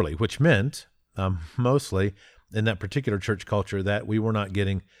going poorly, which meant mostly in that particular church culture that we were not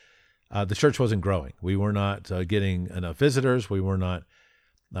getting, the church wasn't growing. We were not getting enough visitors. We were not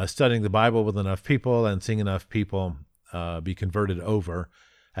studying the Bible with enough people and seeing enough people be converted over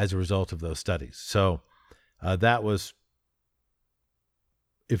as a result of those studies. So that was,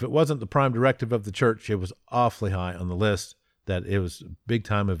 if it wasn't the prime directive of the church, it was awfully high on the list, that it was big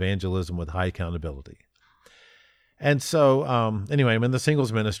time evangelism with high accountability. And so anyway, I'm in the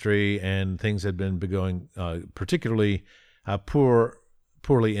singles ministry, and things had been going particularly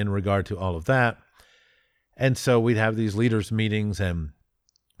poorly in regard to all of that. And so we'd have these leaders meetings, and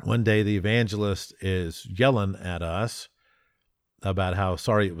one day the evangelist is yelling at us about how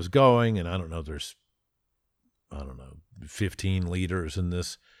sorry it was going. And there's 15 leaders in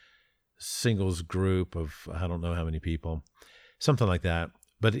this singles group of, I don't know how many people, something like that.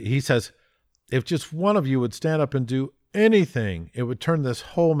 But he says, if just one of you would stand up and do anything, it would turn this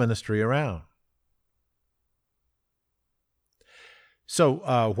whole ministry around.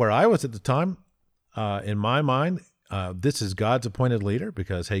 So where I was at the time, in my mind, this is God's appointed leader,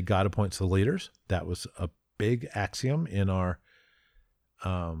 because, hey, God appoints the leaders. That was a big axiom in our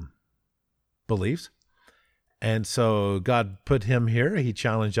beliefs. And so God put him here. He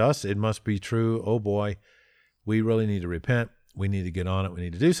challenged us. It must be true. Oh boy, we really need to repent. We need to get on it. We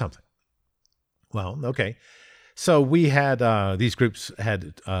need to do something. Well, okay. So we had, these groups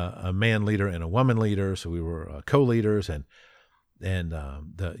had a man leader and a woman leader. So we were co-leaders, and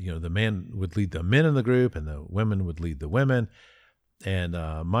the man would lead the men in the group, and the women would lead the women. And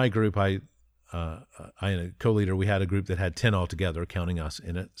my group, I and a co-leader, we had a group that had 10 altogether, counting us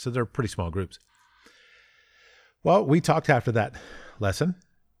in it. So they're pretty small groups. Well, we talked after that lesson.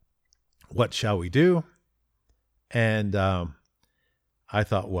 What shall we do? And I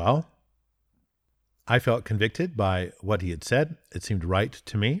thought, well, I felt convicted by what he had said. It seemed right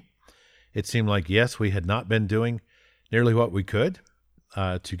to me. It seemed like, yes, we had not been doing nearly what we could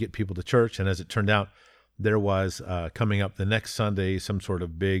to get people to church. And as it turned out, there was coming up the next Sunday some sort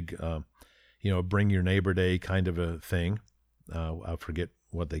of big, bring your neighbor day kind of a thing. I forget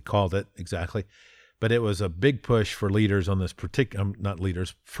what they called it exactly. But it was a big push for leaders on this particular,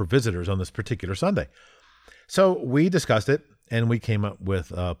 for visitors on this particular Sunday. So we discussed it, and we came up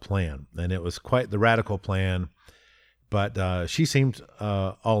with a plan. And it was quite the radical plan. But she seemed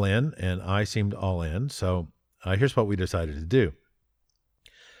all in, and I seemed all in. So here's what we decided to do.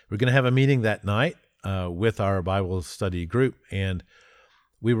 We're going to have a meeting that night with our Bible study group, and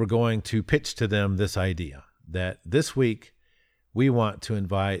we were going to pitch to them this idea that this week we want to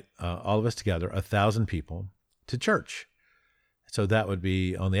invite all of us together, 1,000 people, to church. So that would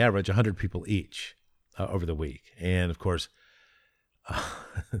be, on the average, 100 people each over the week. And of course,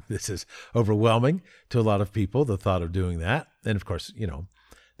 this is overwhelming to a lot of people, the thought of doing that. And of course,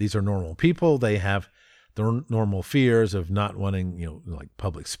 these are normal people. They have the normal fears of not wanting, like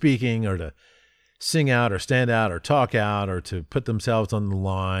public speaking, or to sing out or stand out or talk out, or to put themselves on the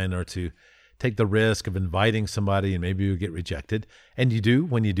line, or to take the risk of inviting somebody and maybe you get rejected. And you do,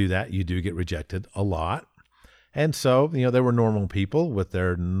 when you do that, you do get rejected a lot. And so, there were normal people with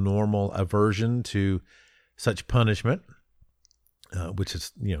their normal aversion to such punishment, which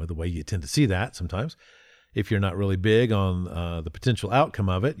is, the way you tend to see that sometimes. If you're not really big on the potential outcome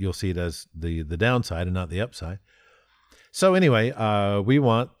of it, you'll see it as the downside and not the upside. So anyway, we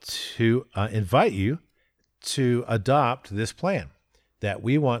want to invite you to adopt this plan, that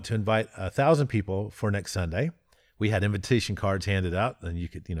we want to invite 1,000 people for next Sunday. We had invitation cards handed out, and you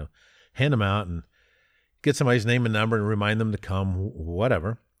could, hand them out and get somebody's name and number and remind them to come,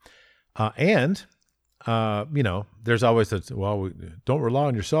 whatever. And there's always that, don't rely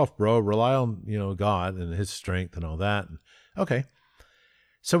on yourself, bro. Rely on, God and his strength and all that. Okay.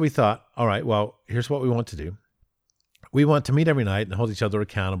 So we thought, all right, well, here's what we want to do. We want to meet every night and hold each other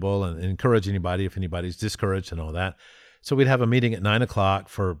accountable and encourage anybody if anybody's discouraged and all that. So we'd have a meeting at 9:00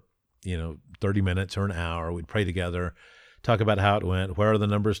 for, 30 minutes or an hour. We'd pray together, talk about how it went. Where are the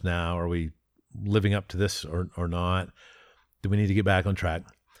numbers now? Are we living up to this or not? Do we need to get back on track?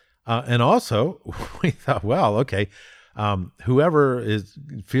 And also, we thought, well, okay, whoever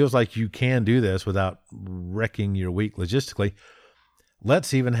feels like you can do this without wrecking your week logistically,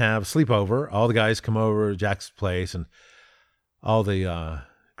 let's even have sleepover. All the guys come over to Jack's place, and all the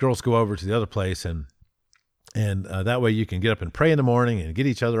girls go over to the other place, and that way you can get up and pray in the morning and get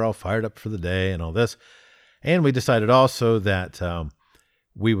each other all fired up for the day and all this. And we decided also that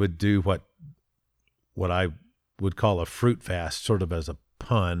we would do what I would call a fruit fast, sort of as a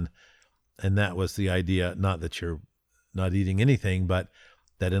pun. And that was the idea, not that you're not eating anything, but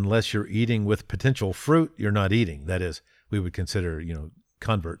that unless you're eating with potential fruit, you're not eating. That is, we would consider,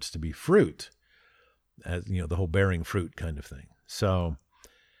 converts to be fruit, as, the whole bearing fruit kind of thing. So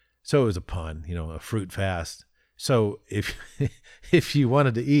it was a pun, a fruit fast. So if you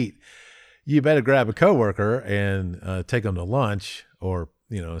wanted to eat, you better grab a coworker and take them to lunch, or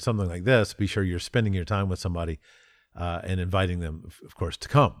something like this. Be sure you're spending your time with somebody and inviting them, of course, to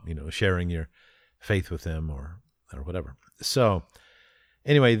come. Sharing your faith with them or whatever. So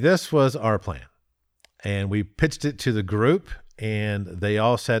anyway, this was our plan, and we pitched it to the group, and they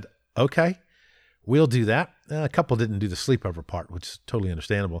all said, "Okay, we'll do that." A couple didn't do the sleepover part, which is totally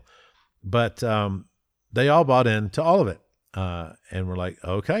understandable, but they all bought into all of it. And we're like,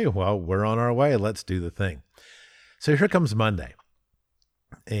 okay, well, we're on our way. Let's do the thing. So here comes Monday.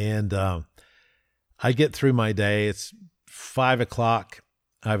 And I get through my day. It's 5:00.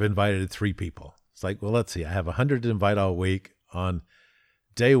 I've invited 3 people. It's like, well, let's see. I have 100 to invite all week. On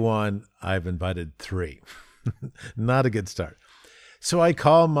day 1, I've invited 3. Not a good start. So I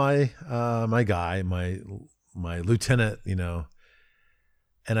call my guy, my lieutenant,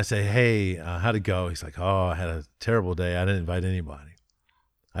 and I say, "Hey, how'd it go?" He's like, "Oh, I had a terrible day. I didn't invite anybody."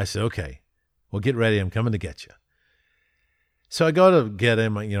 I said, "Okay, well, get ready. I'm coming to get you." So I go to get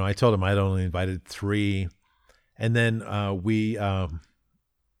him. I told him I'd only invited 3. And then we go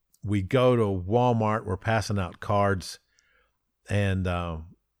to Walmart. We're passing out cards. And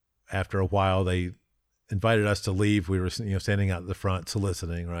after a while, they invited us to leave. We were standing out at the front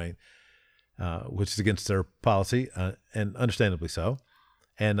soliciting, right, which is against their policy, and understandably so.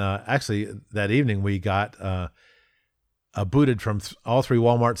 And actually, that evening, we got booted from all 3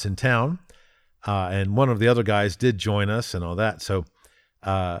 Walmarts in town. And one of the other guys did join us and all that. So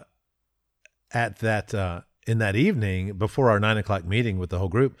in that evening, before our 9:00 meeting with the whole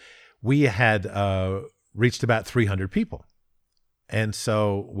group, we had reached about 300 people. And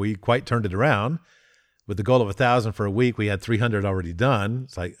so we quite turned it around. With the goal of 1,000 for a week, we had 300 already done.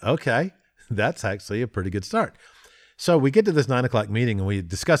 It's like, okay, that's actually a pretty good start. So we get to this 9:00 meeting, and we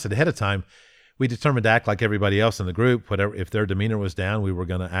discussed it ahead of time. We determined to act like everybody else in the group. Whatever, if their demeanor was down, we were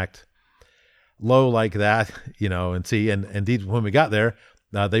going to act low like that, and see. And indeed, when we got there,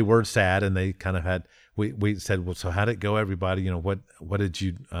 they were sad, and they kind of had. We said, "Well, so how did it go, everybody? What did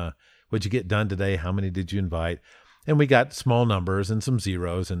you get done today? How many did you invite?" And we got small numbers and some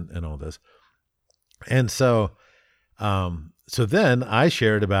zeros and all this. And so then I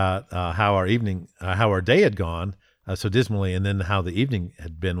shared about how our day had gone so dismally, and then how the evening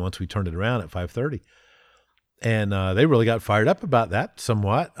had been once we turned it around at 5:30. And they really got fired up about that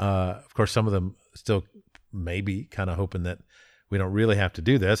somewhat. Of course, some of them still maybe kind of hoping that we don't really have to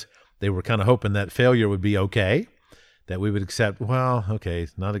do this. They were kind of hoping that failure would be okay, that we would accept, well, okay,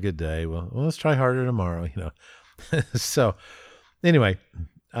 it's not a good day. Well, let's try harder tomorrow, So anyway,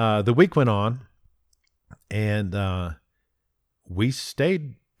 the week went on, and we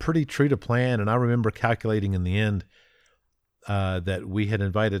stayed pretty true to plan. And I remember calculating in the end that we had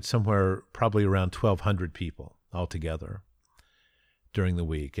invited somewhere probably around 1,200 people altogether during the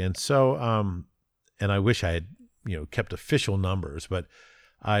week. And so, and I wish I had, kept official numbers, but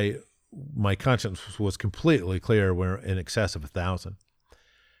my conscience was completely clear. We're in excess of 1,000.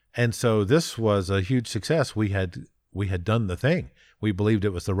 And so this was a huge success. We had done the thing. We believed it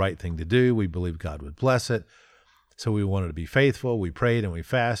was the right thing to do. We believed God would bless it. So we wanted to be faithful. We prayed and we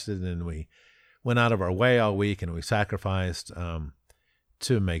fasted, and we went out of our way all week, and we sacrificed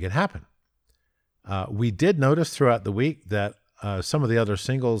to make it happen. We did notice throughout the week that some of the other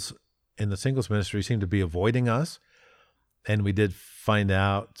singles in the singles ministry seemed to be avoiding us. And we did find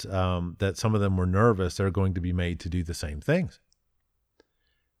out that some of them were nervous. They're going to be made to do the same things.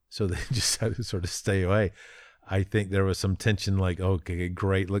 So they just had to sort of stay away. I think there was some tension, like, okay,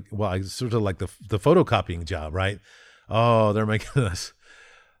 great. Look, well, sort of like the photocopying job, right? Oh, they're making us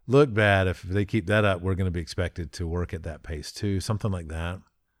look bad. If they keep that up, we're going to be expected to work at that pace too, something like that.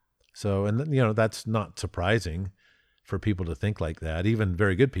 So, and that's not surprising for people to think like that. Even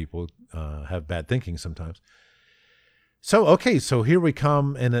very good people have bad thinking sometimes. So here we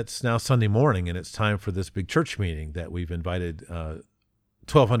come, and it's now Sunday morning, and it's time for this big church meeting that we've invited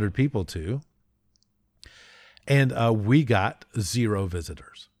 1,200 people to, and we got 0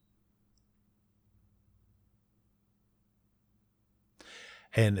 visitors.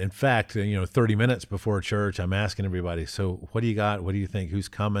 And in fact, 30 minutes before church, I'm asking everybody, so what do you got? What do you think? Who's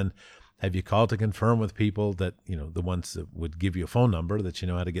coming? Have you called to confirm with people that, the ones that would give you a phone number that you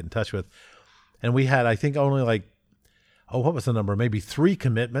know how to get in touch with? And we had, I think, only what was the number? Maybe 3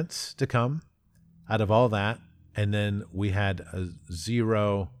 commitments to come out of all that. And then we had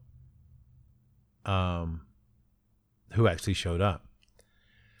 0 who actually showed up.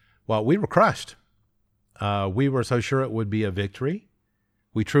 Well, we were crushed. We were so sure it would be a victory.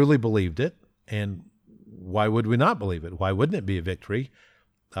 We truly believed it. And why would we not believe it? Why wouldn't it be a victory?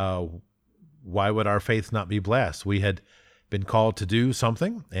 Why would our faith not be blessed? We had been called to do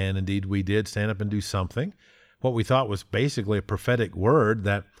something, and indeed we did stand up and do something. What we thought was basically a prophetic word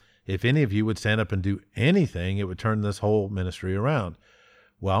that if any of you would stand up and do anything, it would turn this whole ministry around.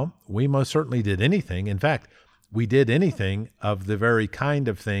 Well, we most certainly did anything. In fact, we did anything of the very kind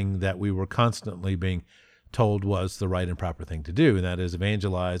of thing that we were constantly being told was the right and proper thing to do, and that is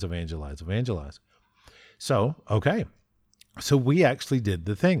evangelize, evangelize, evangelize. So, okay. So we actually did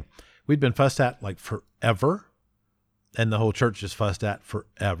the thing. We'd been fussed at forever, and the whole church just fussed at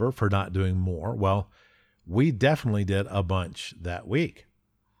forever for not doing more. Well, we definitely did a bunch that week.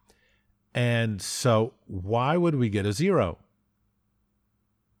 And so why would we get a 0?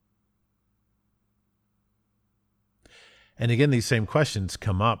 And again, these same questions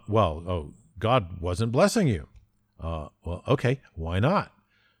come up. Well, God wasn't blessing you. Well, okay, why not?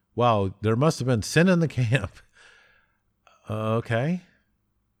 Well, there must have been sin in the camp. Okay.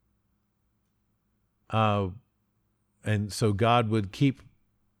 And so God would keep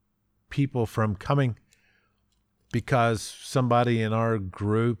people from coming because somebody in our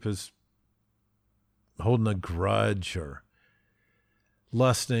group is holding a grudge or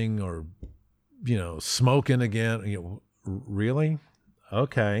lusting or, smoking again. Really?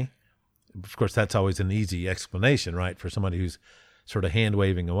 Okay. Of course, that's always an easy explanation, right, for somebody who's sort of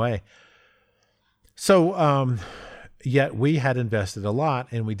hand-waving away. So, yet we had invested a lot,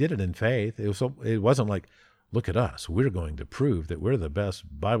 and we did it in faith. It wasn't like, look at us, we're going to prove that we're the best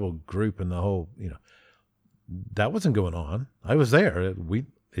Bible group in the whole, that wasn't going on. I was there.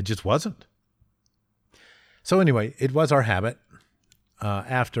 It just wasn't. So anyway, it was our habit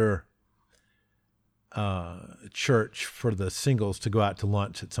after church for the singles to go out to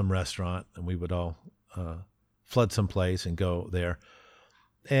lunch at some restaurant, and we would all flood some place and go there.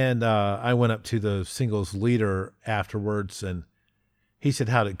 And I went up to the singles leader afterwards, and he said,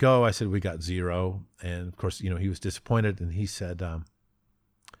 how'd it go? I said, we got 0. And of course, he was disappointed, and he said,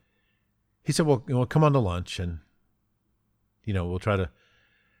 well, come on to lunch, and we'll try to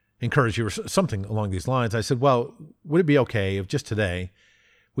encourage you, or something along these lines. I said, well, would it be okay if just today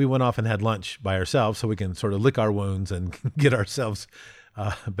we went off and had lunch by ourselves so we can sort of lick our wounds and get ourselves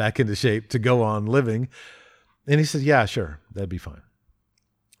back into shape to go on living? And he said, yeah, sure, that'd be fine.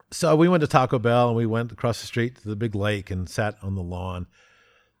 So we went to Taco Bell, and we went across the street to the big lake and sat on the lawn.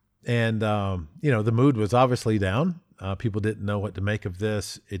 And, the mood was obviously down. People didn't know what to make of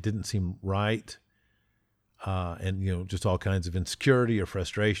this. It didn't seem right. And, just all kinds of insecurity or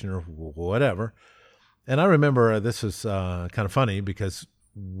frustration or whatever. And I remember this was kind of funny because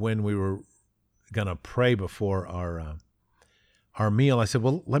when we were going to pray before our meal, I said,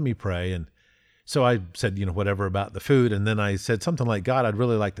 well, let me pray. And so I said, whatever about the food. And then I said something like, God, I'd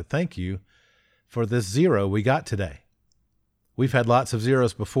really like to thank you for this 0 we got today. We've had lots of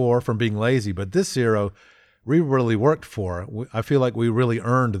 0s before from being lazy, but this 0 we really worked for. I feel like we really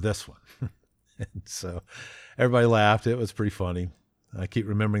earned this one. And so everybody laughed. It was pretty funny. I keep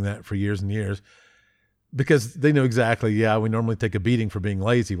remembering that for years and years. Because they knew exactly, we normally take a beating for being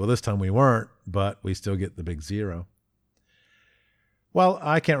lazy. Well, this time we weren't, but we still get the big 0. Well,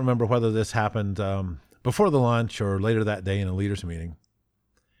 I can't remember whether this happened before the lunch or later that day in a leaders meeting.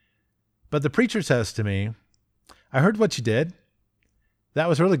 But the preacher says to me, I heard what you did. That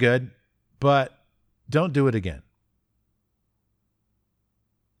was really good, but don't do it again.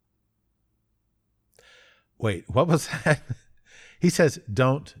 Wait, what was that? He says,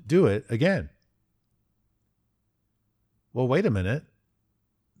 don't do it again. Well, wait a minute.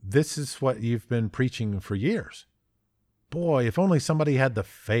 This is what you've been preaching for years. Boy, if only somebody had the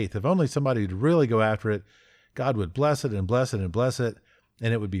faith, if only somebody would really go after it, God would bless it and bless it and bless it,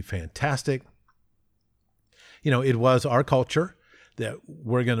 and it would be fantastic. It was our culture that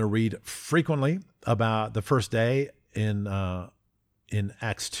we're going to read frequently about the first day in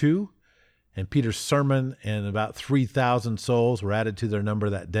Acts 2, and Peter's sermon, and about 3,000 souls were added to their number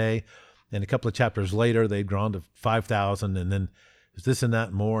that day. And a couple of chapters later, they'd grown to 5,000, and then there's this and that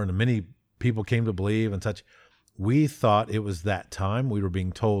and more, and many people came to believe and such. We thought it was that time. We were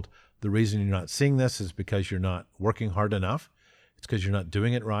being told the reason you're not seeing this is because you're not working hard enough. It's because you're not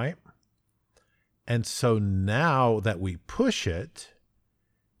doing it right. And so now that we push it,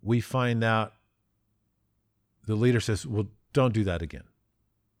 we find out the leader says, well, don't do that again.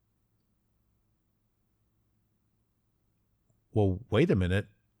 Well, wait a minute.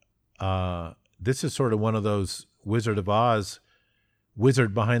 This is sort of one of those Wizard of Oz,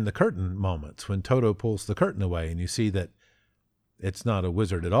 wizard behind the curtain moments when Toto pulls the curtain away and you see that it's not a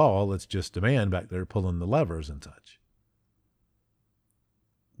wizard at all. It's just a man back there pulling the levers and such.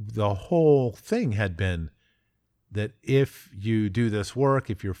 The whole thing had been that if you do this work,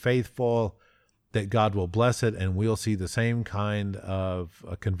 if you're faithful, that God will bless it, and we'll see the same kind of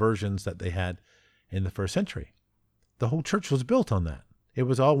conversions that they had in the first century. The whole church was built on that. It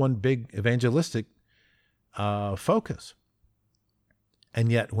was all one big evangelistic focus. And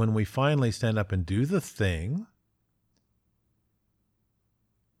yet when we finally stand up and do the thing,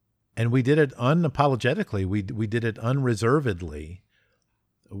 and we did it unapologetically, we did it unreservedly,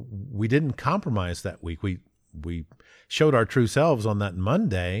 we didn't compromise that week. We showed our true selves on that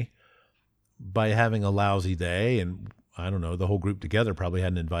Monday by having a lousy day, and I don't know, the whole group together probably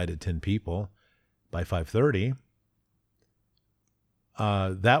hadn't invited 10 people by 5:30.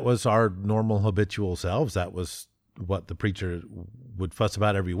 That was our normal habitual selves. That was what the preacher would fuss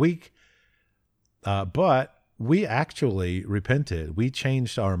about every week. But we actually repented. We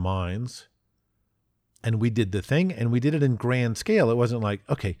changed our minds, and we did the thing, and we did it in grand scale. It wasn't like,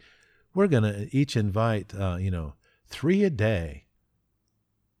 okay, we're going to each invite, 3 a day.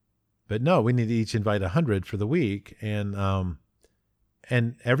 But no, we need to each invite 100 for the week. And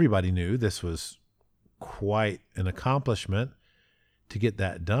everybody knew this was quite an accomplishment to get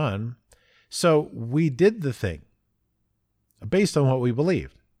that done. So we did the thing based on what we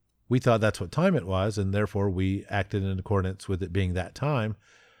believed. We thought that's what time it was, and therefore we acted in accordance with it being that time.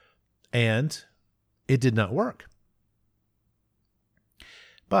 And it did not work.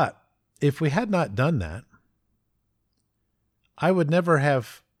 But if we had not done that, I would never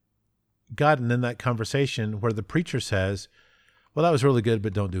have gotten in that conversation where the preacher says, well, that was really good,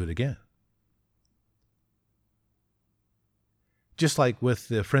 but don't do it again. Just like with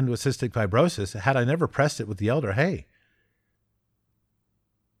the friend with cystic fibrosis, had I never pressed it with the elder, hey,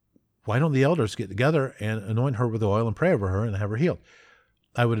 why don't the elders get together and anoint her with oil and pray over her and have her healed?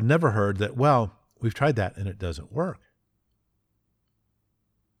 I would have never heard that, well, we've tried that and it doesn't work.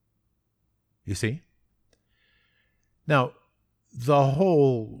 You see? Now, the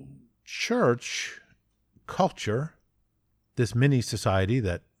whole church culture, this mini society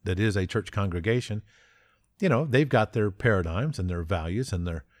that is a church congregation, they've got their paradigms and their values and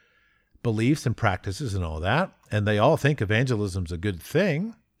their beliefs and practices and all that. And they all think evangelism's a good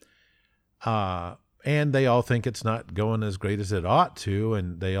thing. And they all think it's not going as great as it ought to.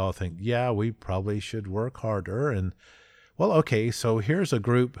 And they all think, yeah, we probably should work harder. And well, okay, so here's a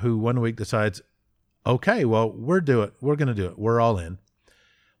group who one week decides, okay, well, we're going to do it. We're all in.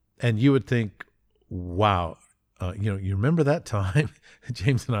 And you would think, wow, you remember that time?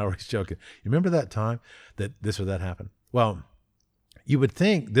 James and I were always joking. You remember that time that this or that happened? Well, you would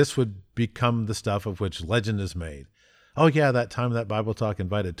think this would become the stuff of which legend is made. Oh yeah, that time that Bible talk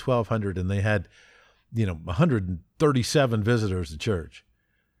invited 1,200 and they had, 137 visitors to church.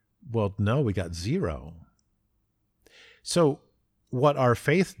 Well, no, we got 0. So what our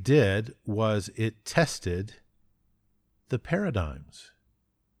faith did was it tested the paradigms.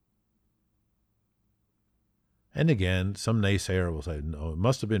 And again, some naysayer will say, no, it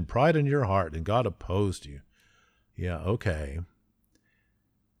must have been pride in your heart and God opposed you. Yeah, okay.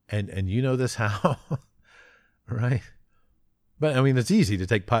 And you know this how? Right? But I mean, it's easy to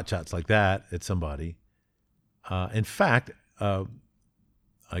take pot shots like that at somebody. In fact, I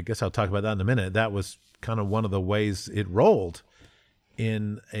guess I'll talk about that in a minute. That was kind of one of the ways it rolled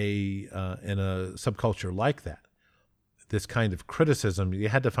in a subculture like that. This kind of criticism, you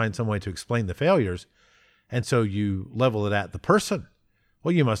had to find some way to explain the failures. And so you level it at the person.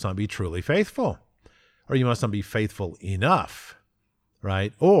 Well, you must not be truly faithful, or you must not be faithful enough,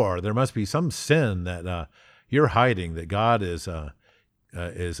 right? Or there must be some sin that you're hiding that God is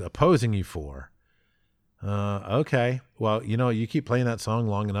opposing you for. Okay, well, you keep playing that song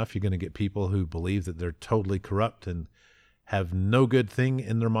long enough, you're going to get people who believe that they're totally corrupt and have no good thing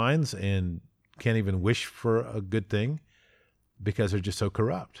in their minds and can't even wish for a good thing because they're just so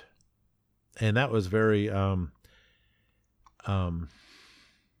corrupt. And that was very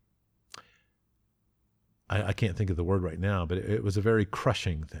I can't think of the word right now, but it was a very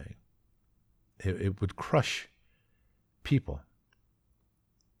crushing thing. It would crush people.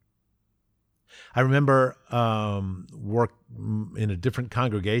 I remember work in a different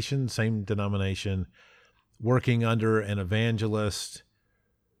congregation, same denomination, working under an evangelist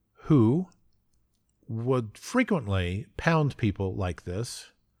who would frequently pound people like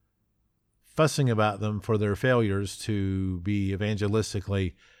this, fussing about them for their failures to be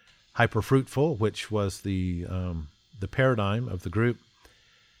evangelistically hyper-fruitful, which was the paradigm of the group.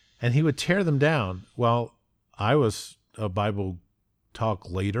 And he would tear them down. Well, I was a Bible talk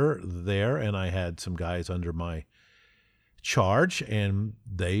leader there, and I had some guys under my charge, and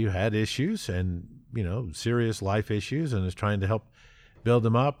they had issues and, serious life issues, and was trying to help build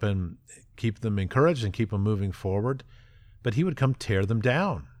them up and keep them encouraged and keep them moving forward. But he would come tear them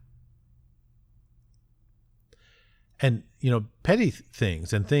down. And, petty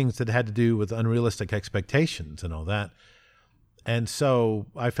things and things that had to do with unrealistic expectations and all that. And so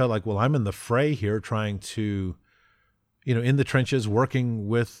I felt like, well, I'm in the fray here trying to, in the trenches working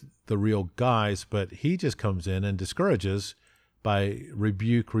with the real guys, but he just comes in and discourages by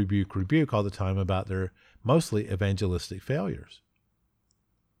rebuke all the time about their mostly evangelistic failures.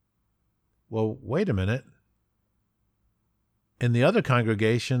 Well, wait a minute. In the other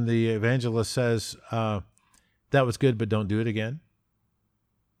congregation, the evangelist says, that was good, but don't do it again.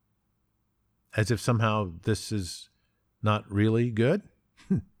 As if somehow this is not really good.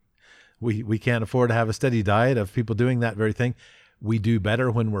 We can't afford to have a steady diet of people doing that very thing. We do better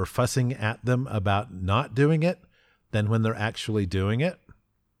when we're fussing at them about not doing it than when they're actually doing it.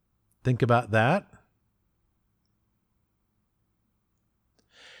 Think about that.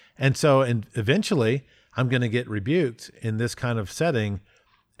 And so, and eventually, I'm going to get rebuked in this kind of setting,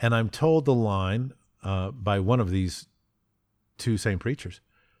 and I'm told the line by one of these two same preachers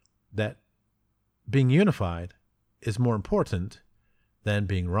that being unified is more important than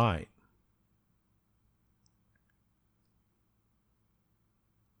being right.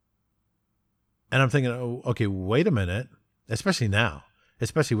 And I'm thinking, oh, okay, wait a minute, especially now,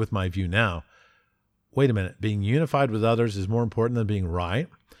 especially with my view now, wait a minute, being unified with others is more important than being right?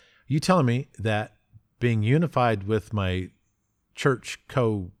 You telling me that being unified with my church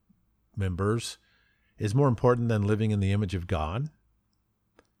co-members is more important than living in the image of God?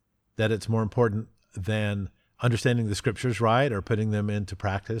 That it's more important than understanding the scriptures right or putting them into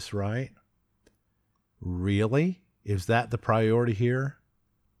practice right? Really? Is that the priority here?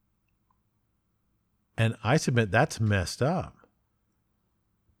 And I submit that's messed up.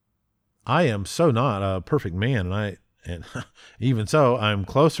 I am so not a perfect man, and even so, I'm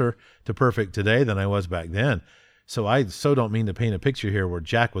closer to perfect today than I was back then. So I don't mean to paint a picture here where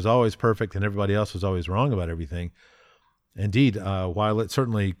Jack was always perfect and everybody else was always wrong about everything. Indeed, while it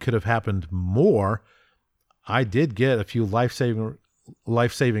certainly could have happened more, I did get a few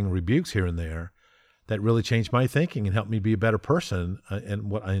life-saving rebukes here and there that really changed my thinking and helped me be a better person, and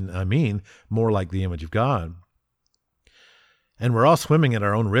what I mean, more like the image of God. And we're all swimming at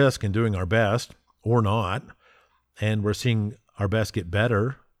our own risk and doing our best, or not, and we're seeing our best get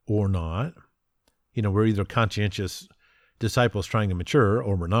better, or not. We're either conscientious disciples trying to mature,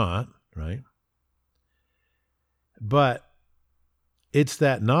 or we're not, right? But it's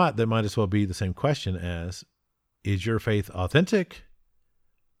that not that might as well be the same question as, is your faith authentic?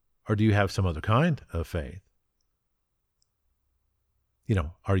 Or do you have some other kind of faith?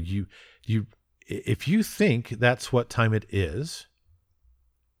 Are you, if you think that's what time it is,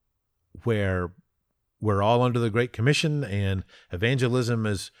 where we're all under the Great Commission and evangelism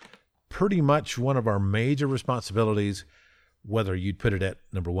is pretty much one of our major responsibilities, whether you'd put it at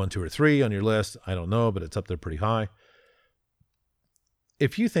number 1, 2, or 3 on your list, I don't know, but it's up there pretty high.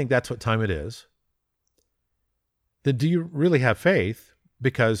 If you think that's what time it is, then do you really have faith?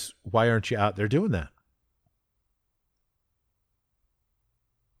 Because why aren't you out there doing that?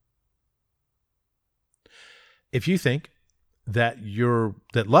 If you think that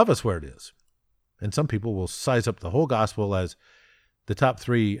love is where it is, and some people will size up the whole gospel as the top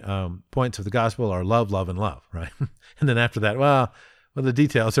 3 points of the gospel are love, love, and love, right? And then after that, well, the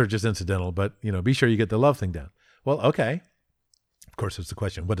details are just incidental, but be sure you get the love thing down. Well, okay. Of course, it's the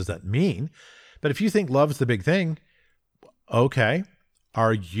question, what does that mean? But if you think love is the big thing, okay.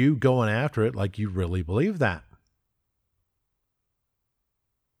 Are you going after it like you really believe that?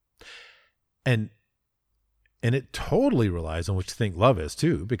 And it totally relies on what you think love is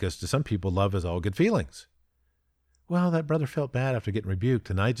too, because to some people, love is all good feelings. Well, that brother felt bad after getting rebuked,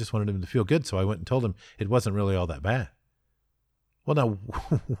 and I just wanted him to feel good, so I went and told him it wasn't really all that bad. Well, now,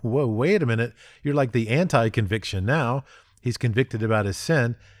 whoa, wait a minute. You're like the anti-conviction now. He's convicted about his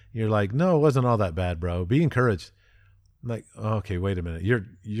sin. You're like, no, it wasn't all that bad, bro. Be encouraged. I'm like, okay, wait a minute.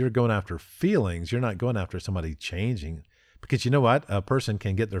 You're going after feelings. You're not going after somebody changing. Because you know what? A person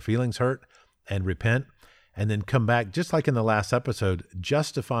can get their feelings hurt and repent and then come back, just like in the last episode,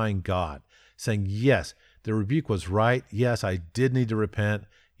 justifying God, saying, yes, the rebuke was right. Yes, I did need to repent.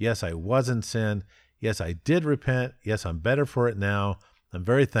 Yes, I was in sin. Yes, I did repent. Yes, I'm better for it now. I'm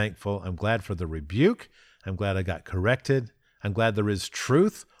very thankful. I'm glad for the rebuke. I'm glad I got corrected. I'm glad there is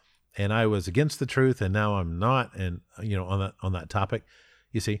truth, and I was against the truth, and now I'm not. And on that topic,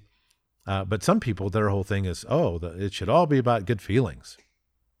 you see. But some people, their whole thing is, it should all be about good feelings.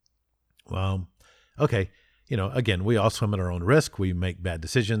 Well, okay. Again, we all swim at our own risk. We make bad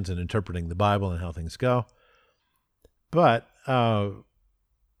decisions in interpreting the Bible and how things go. But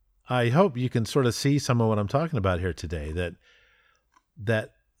I hope you can sort of see some of what I'm talking about here today,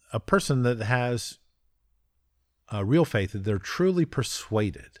 that a person that has real faith, that they're truly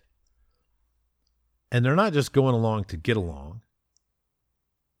persuaded, and they're not just going along to get along.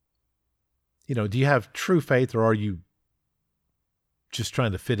 Do you have true faith, or are you just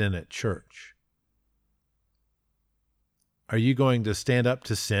trying to fit in at church? Are you going to stand up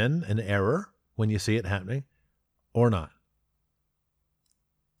to sin and error when you see it happening, or not?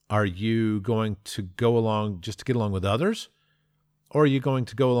 Are you going to go along just to get along with others? Or are you going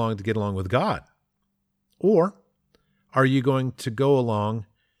to go along to get along with God? Or are you going to go along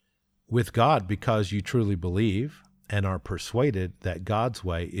with God because you truly believe and are persuaded that God's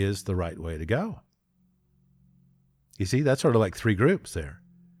way is the right way to go? You see, that's sort of like three groups there.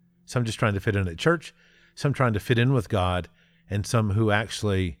 Some just trying to fit in at church, some trying to fit in with God, and some who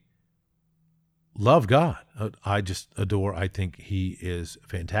actually love God. I just adore. I think he is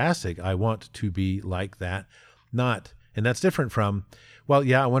fantastic. I want to be like that. And that's different from, well,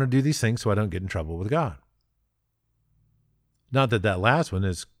 yeah, I want to do these things so I don't get in trouble with God. Not that last one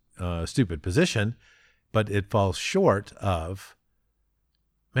is a stupid position, but it falls short of,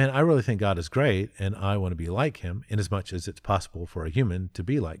 man, I really think God is great, and I want to be like him in as much as it's possible for a human to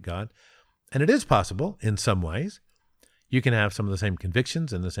be like God. And it is possible in some ways. You can have some of the same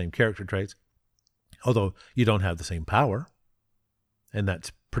convictions and the same character traits, although you don't have the same power. And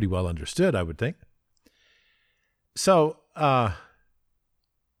that's pretty well understood, I would think. So, what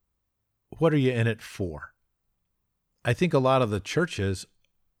are you in it for? I think a lot of the churches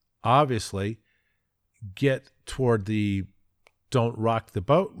obviously get toward the don't rock the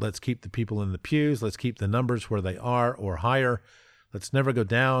boat. Let's keep the people in the pews. Let's keep the numbers where they are or higher. Let's never go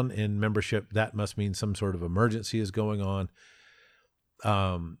down in membership. That must mean some sort of emergency is going on.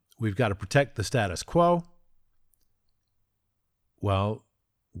 We've got to protect the status quo. Well,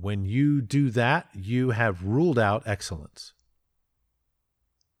 when you do that, you have ruled out excellence.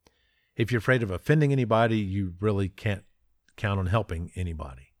 If you're afraid of offending anybody, you really can't count on helping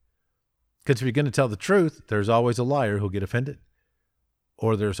anybody. Because if you're going to tell the truth, there's always a liar who'll get offended.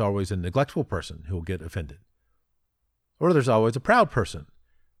 Or there's always a neglectful person who'll get offended. Or there's always a proud person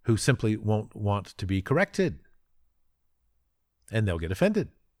who simply won't want to be corrected. And they'll get offended.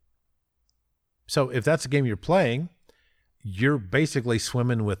 So if that's the game you're playing, you're basically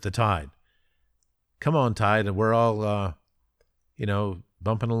swimming with the tide. Come on, tide, and we're all,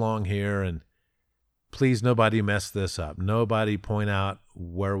 bumping along here, and please, nobody mess this up. Nobody point out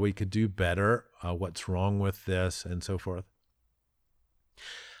where we could do better, what's wrong with this, and so forth.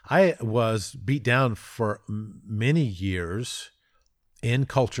 I was beat down for many years in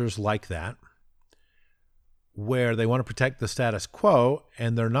cultures like that, where they want to protect the status quo,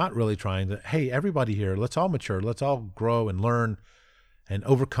 and they're not really trying to, hey, everybody here, let's all mature, let's all grow and learn and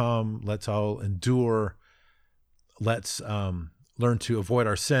overcome, let's all endure, let's learn to avoid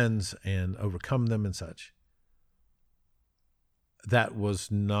our sins and overcome them and such. That was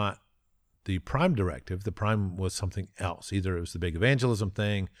not the prime directive. The prime was something else. Either it was the big evangelism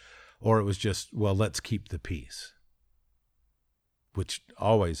thing, or it was just, well, let's keep the peace, which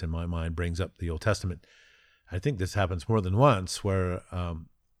always in my mind brings up the Old Testament. I think this happens more than once, where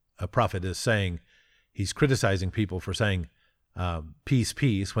a prophet is saying, he's criticizing people for saying peace,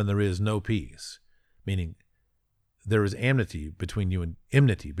 peace, when there is no peace, meaning there is enmity between you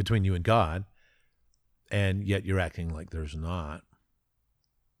and God, and yet you're acting like there's not.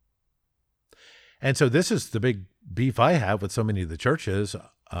 And so this is the big beef I have with so many of the churches.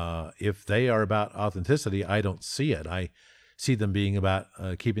 If they are about authenticity, I don't see it. I see them being about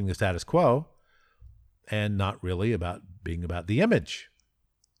keeping the status quo, and not really about being about the image.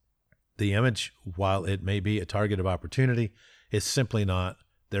 The image, while it may be a target of opportunity, is simply not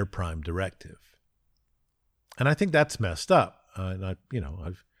their prime directive. And I think that's messed up.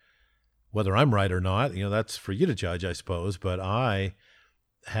 Whether I'm right or not, that's for you to judge, I suppose. But I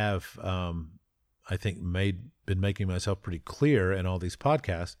have, I think, been making myself pretty clear in all these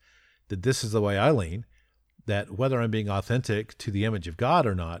podcasts that this is the way I lean, that whether I'm being authentic to the image of God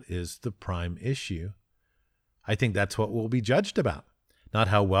or not is the prime issue. I think that's what we'll be judged about. Not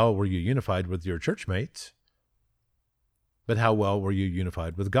how well were you unified with your church mates, but how well were you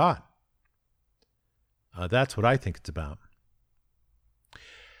unified with God. That's what I think it's about.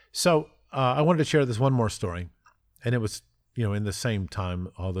 So I wanted to share this one more story, and it was, in the same time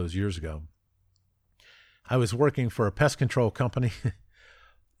all those years ago. I was working for a pest control company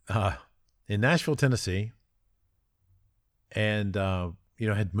in Nashville, Tennessee, and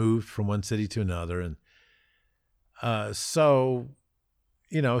had moved from one city to another, and so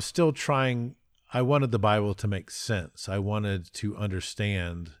still trying. I wanted the Bible to make sense. I wanted to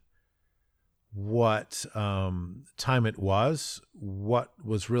understand what time it was, what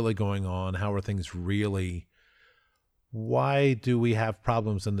was really going on, how are things really, why do we have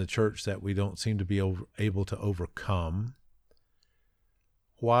problems in the church that we don't seem to be able to overcome?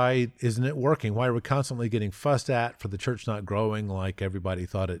 Why isn't it working? Why are we constantly getting fussed at for the church not growing like everybody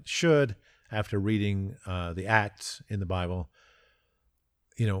thought it should after reading the Acts in the Bible?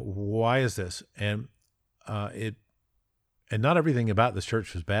 Why is this? And not everything about this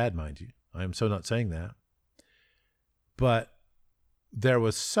church was bad, mind you. I am so not saying that. But there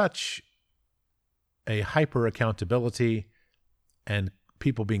was such a hyper accountability and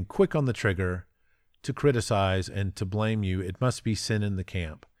people being quick on the trigger to criticize and to blame you. It must be sin in the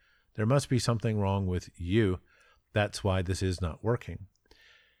camp. There must be something wrong with you. That's why this is not working.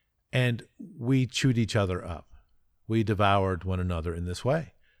 And we chewed each other up. We devoured one another in this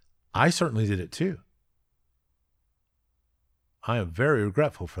way. I certainly did it too. I am very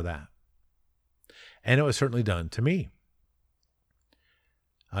regretful for that. And it was certainly done to me.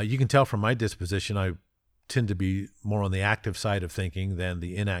 You can tell from my disposition, I tend to be more on the active side of thinking than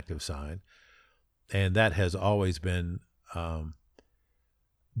the inactive side. And that has always been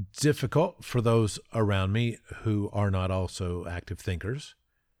difficult for those around me who are not also active thinkers,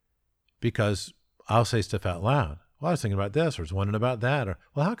 because I'll say stuff out loud. Well, I was thinking about this, or I was wondering about that, or,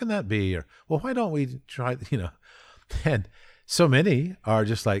 well, how can that be? Or, well, why don't we try, And so many are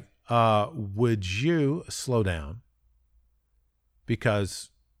just like, would you slow down? Because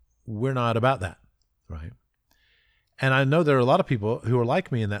we're not about that, right? And I know there are a lot of people who are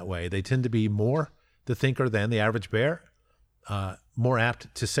like me in that way. They tend to be more the thinker than the average bear, more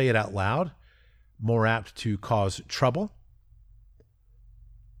apt to say it out loud, more apt to cause trouble,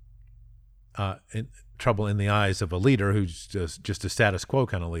 trouble in the eyes of a leader who's just a status quo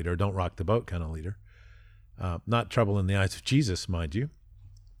kind of leader, don't rock the boat kind of leader. Not trouble in the eyes of Jesus, mind you.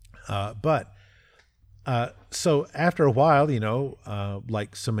 So after a while,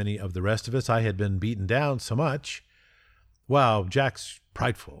 like so many of the rest of us, I had been beaten down so much. Wow, Jack's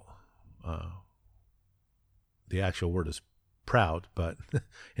prideful. The actual word is proud, but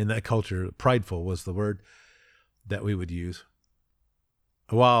in that culture, prideful was the word that we would use.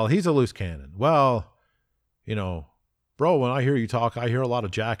 Well, he's a loose cannon. Well, bro, when I hear you talk, I hear a lot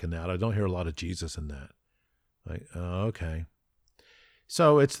of Jack in that. I don't hear a lot of Jesus in that. Like, okay.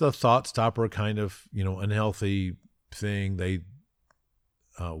 So it's the thought stopper kind of, unhealthy thing. They,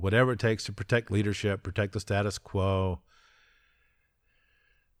 whatever it takes to protect leadership, protect the status quo.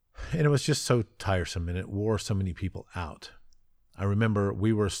 And it was just so tiresome, and it wore so many people out. I remember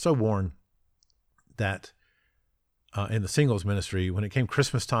we were so worn that in the singles ministry, when it came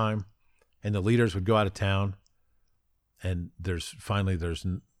Christmas time and the leaders would go out of town, and there's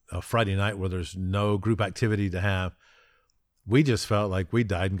a Friday night where there's no group activity to have, we just felt like we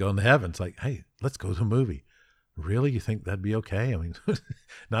died and go into heaven. It's like, hey, let's go to a movie. Really? You think that'd be okay? I mean,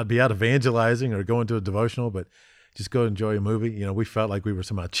 not be out evangelizing or going to a devotional, but just go enjoy a movie. We felt like we were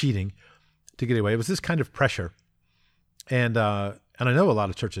somehow cheating to get away. It was this kind of pressure. And I know a lot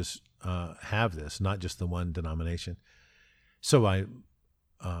of churches have this, not just the one denomination. So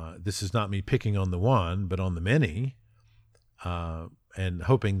this is not me picking on the one, but on the many, and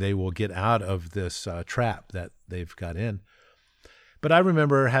hoping they will get out of this trap that they've got in. But I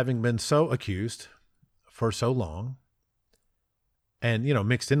remember having been so accused for so long, and,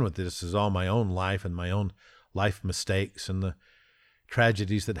 mixed in with this is all my own life and my own life mistakes and the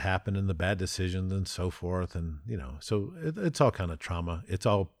tragedies that happen and the bad decisions and so forth. And, so it's all kind of trauma. It's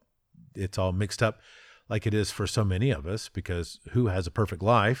all mixed up like it is for so many of us, because who has a perfect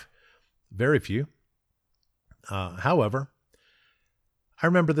life? Very few. However, I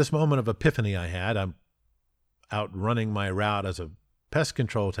remember this moment of epiphany I had. I'm out running my route as a pest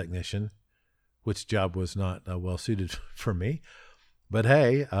control technician, which job was not well suited for me. But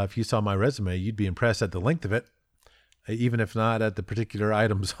hey, if you saw my resume, you'd be impressed at the length of it. even if not at the particular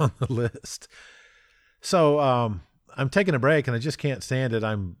items on the list. So I'm taking a break, and I just can't stand it.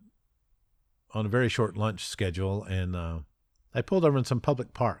 I'm on a very short lunch schedule, and I pulled over in some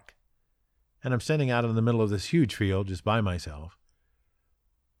public park, and I'm standing out in the middle of this huge field just by myself,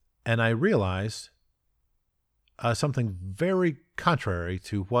 and I realized something very contrary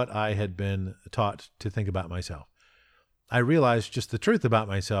to what I had been taught to think about myself. I realized just the truth about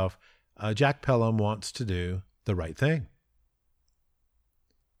myself. Jack Pelham wants to do the right thing.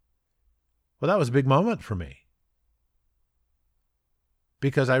 Well, that was a big moment for me,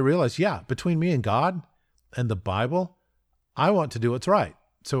 because I realized, between me and God and the Bible, I want to do what's right.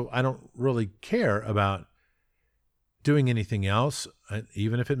 So I don't really care about doing anything else,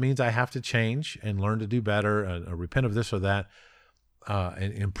 even if it means I have to change and learn to do better, repent of this or that,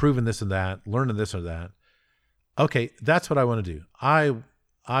 and improve in this and that, learn in this or that. Okay, that's what I want to do. I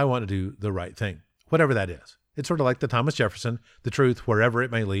want to do the right thing, whatever that is. It's sort of like the Thomas Jefferson, the truth wherever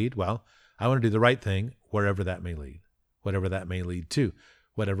it may lead. Well, I want to do the right thing wherever that may lead, whatever that may lead to,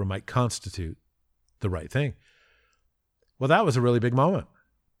 whatever might constitute the right thing. Well, that was a really big moment.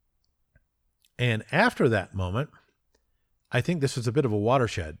 And after that moment, I think this was a bit of a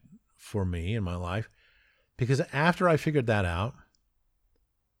watershed for me in my life, because after I figured that out,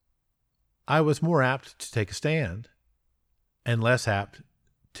 I was more apt to take a stand and less apt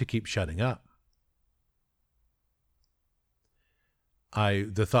to keep shutting up.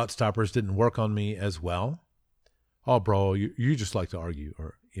 The thought stoppers didn't work on me as well. Oh, bro, you just like to argue,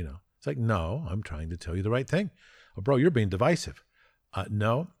 or, it's like, no, I'm trying to tell you the right thing. Oh, bro, you're being divisive.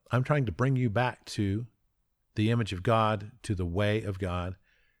 No, I'm trying to bring you back to the image of God, to the way of God,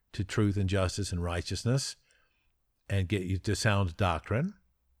 to truth and justice and righteousness, and get you to sound doctrine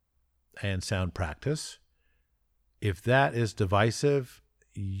and sound practice. If that is divisive,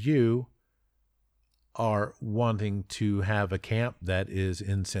 you are wanting to have a camp that is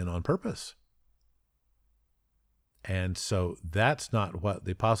in sin on purpose. And so that's not what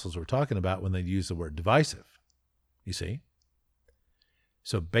the apostles were talking about when they used the word divisive, you see.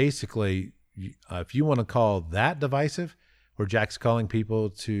 So basically, if you want to call that divisive, where Jack's calling people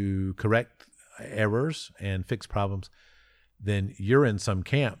to correct errors and fix problems, then you're in some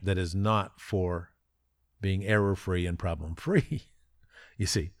camp that is not for being error-free and problem-free. You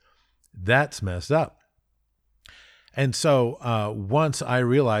see, that's messed up. And so once I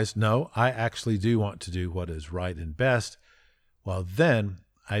realized, no, I actually do want to do what is right and best, well, then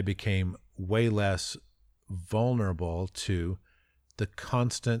I became way less vulnerable to the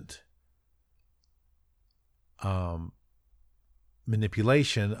constant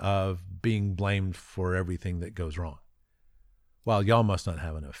manipulation of being blamed for everything that goes wrong. Well, y'all must not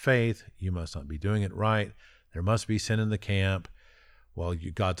have enough faith. You must not be doing it right. There must be sin in the camp. Well,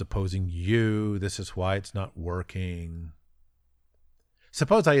 God's opposing you. This is why it's not working.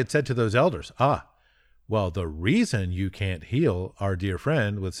 Suppose I had said to those elders, well, the reason you can't heal our dear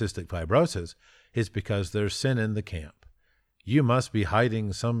friend with cystic fibrosis is because there's sin in the camp. You must be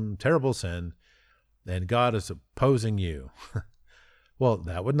hiding some terrible sin, and God is opposing you. Well,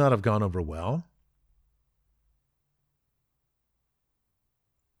 that would not have gone over well.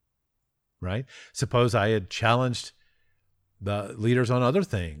 Right? Suppose I had challenged the leaders on other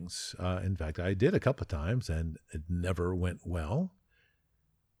things. In fact, I did a couple of times, and it never went well.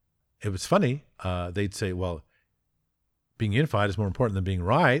 It was funny. They'd say, well, being unified is more important than being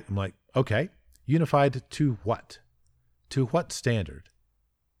right. I'm like, okay, unified to what? To what standard?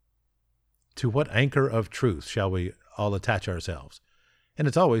 To what anchor of truth shall we all attach ourselves? And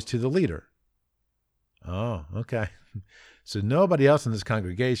it's always to the leader. Oh, okay. So nobody else in this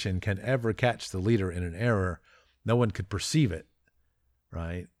congregation can ever catch the leader in an error. No one could perceive it,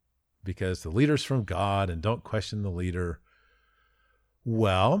 right? Because the leader's from God, and don't question the leader.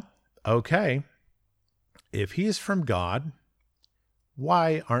 Well, okay. If he is from God,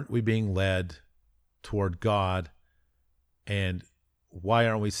 why aren't we being led toward God? And why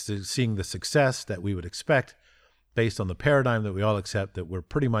aren't we seeing the success that we would expect based on the paradigm that we all accept, that we're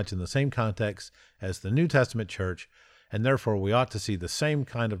pretty much in the same context as the New Testament church, and therefore we ought to see the same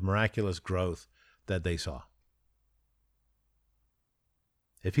kind of miraculous growth that they saw?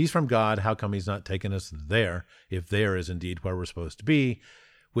 If he's from God, how come he's not taking us there, if there is indeed where we're supposed to be,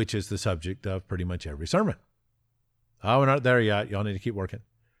 which is the subject of pretty much every sermon? Oh, we're not there yet. Y'all need to keep working.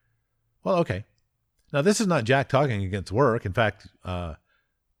 Well, okay. Now, this is not Jack talking against work. In fact, I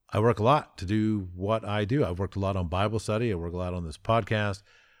work a lot to do what I do. I've worked a lot on Bible study. I work a lot on this podcast.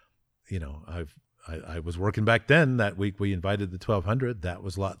 You know, I was working back then. That week we invited the 1200. That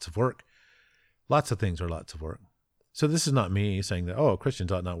was lots of work. Lots of things are lots of work. So this is not me saying that, oh, Christians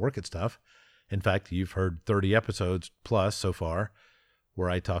ought not work at stuff. In fact, you've heard 30 episodes plus so far where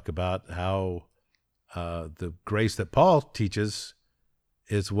I talk about how the grace that Paul teaches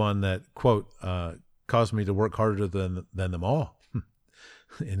is one that, quote, caused me to work harder than them all,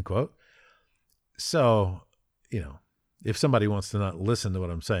 end quote. So, if somebody wants to not listen to what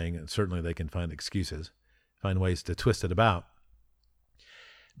I'm saying, certainly they can find excuses, find ways to twist it about.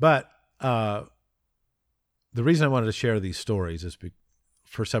 But the reason I wanted to share these stories is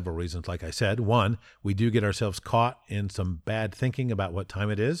for several reasons. Like I said, one, we do get ourselves caught in some bad thinking about what time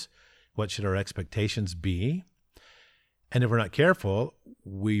it is. What should our expectations be? And if we're not careful,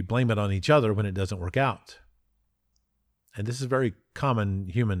 we blame it on each other when it doesn't work out. And this is very common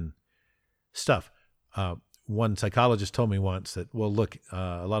human stuff. One psychologist told me once that, well, look,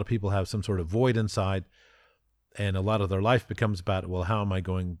 a lot of people have some sort of void inside, and a lot of their life becomes about, well, how am I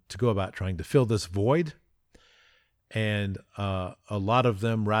going to go about trying to fill this void? And a lot of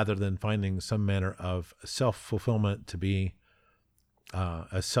them, rather than finding some manner of self-fulfillment to be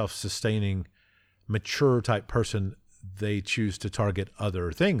a self-sustaining, mature type person, they choose to target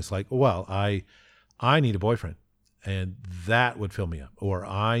other things like, well, I need a boyfriend and that would fill me up, or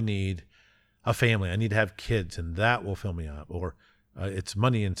I need a family, I need to have kids and that will fill me up, or it's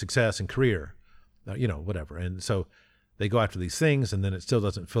money and success and career, whatever. And so they go after these things and then it still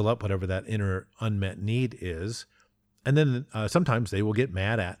doesn't fill up whatever that inner unmet need is. And then sometimes they will get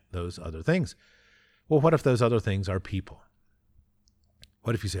mad at those other things. Well, what if those other things are people?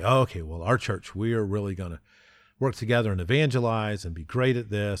 What if you say, oh, okay, well, our church, we are really going to work together and evangelize and be great at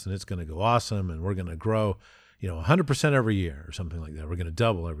this, and it's going to go awesome, and we're going to grow, 100% every year or something like that. We're going to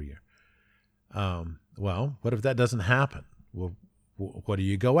double every year. Well, what if that doesn't happen? Well, what do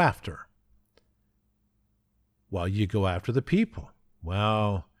you go after? Well, you go after the people.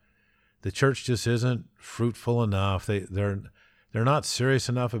 Well, the church just isn't fruitful enough. They're not serious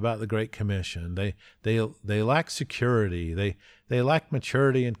enough about the Great Commission. They lack security. They lack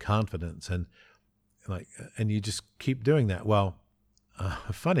maturity and confidence, and you just keep doing that. Well,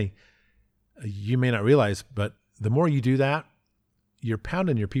 funny, you may not realize, but the more you do that, you're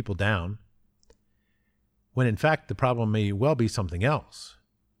pounding your people down, when in fact the problem may well be something else,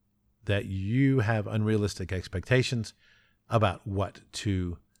 that you have unrealistic expectations about what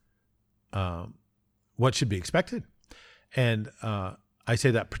should be expected. And I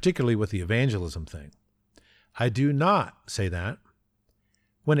say that particularly with the evangelism thing. I do not say that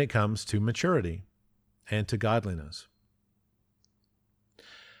when it comes to maturity and to godliness.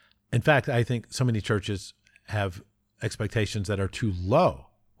 In fact, I think so many churches have expectations that are too low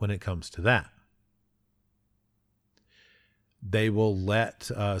when it comes to that. They will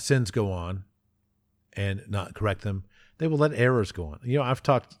let sins go on and not correct them. They will let errors go on. I've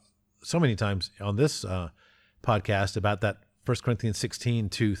talked so many times on this podcast about that 1 Corinthians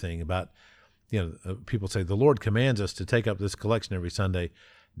 16:2 thing about, people say the Lord commands us to take up this collection every Sunday.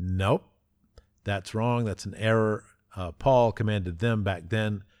 Nope, that's wrong. That's an error. Paul commanded them back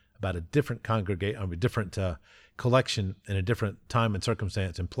then about a different a different collection in a different time and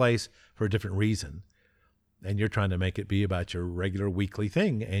circumstance and place for a different reason. And you're trying to make it be about your regular weekly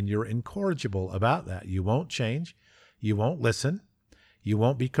thing, and you're incorrigible about that. You won't change. You won't listen. You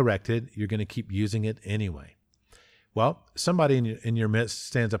won't be corrected. You're going to keep using it anyway. Well, somebody in your midst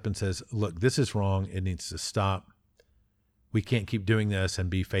stands up and says, look, this is wrong. It needs to stop. We can't keep doing this and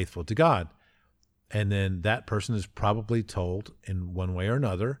be faithful to God. And then that person is probably told in one way or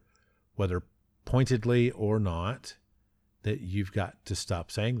another, whether pointedly or not, that you've got to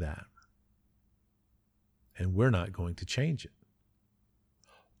stop saying that. And we're not going to change it.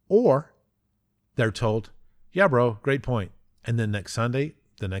 Or they're told, yeah, bro, great point. And then next Sunday,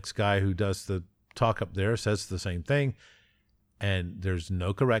 the next guy who does the talk up there says the same thing, and there's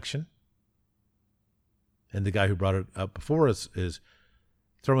no correction. And the guy who brought it up before us is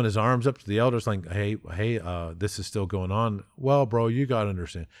throwing his arms up to the elders like, hey, this is still going on. Well, bro, you got to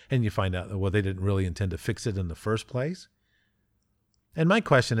understand. And you find out that, well, they didn't really intend to fix it in the first place. And my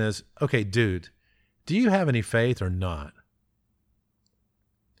question is, okay, dude, do you have any faith or not?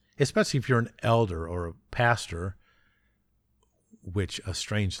 Especially if you're an elder or a pastor, which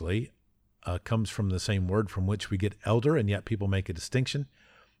strangely comes from the same word from which we get elder, and yet people make a distinction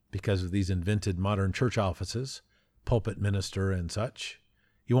because of these invented modern church offices, pulpit minister and such.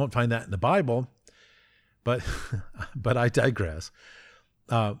 You won't find that in the Bible, but I digress.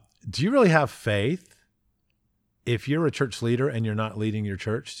 Do you really have faith if you're a church leader and you're not leading your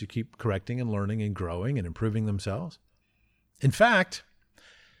church to keep correcting and learning and growing and improving themselves? In fact,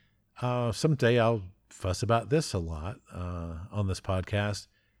 someday I'll fuss about this a lot on this podcast.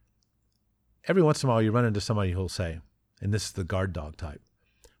 Every once in a while you run into somebody who'll say, and this is the guard dog type,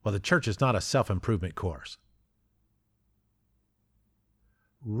 Well, the church is not a self-improvement course.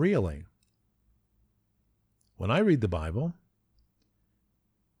 Really? When I read the Bible,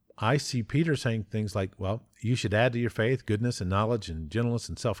 I see Peter saying things like, well, you should add to your faith goodness and knowledge and gentleness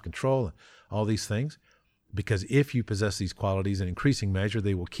and self-control and all these things, because if you possess these qualities in increasing measure,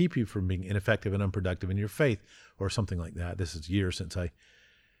 they will keep you from being ineffective and unproductive in your faith, or something like that. This is years since I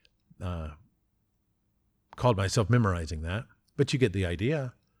called myself memorizing that, but you get the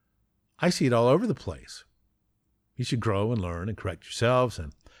idea. I see it all over the place. You should grow and learn and correct yourselves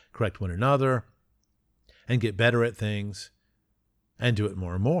and correct one another and get better at things and do it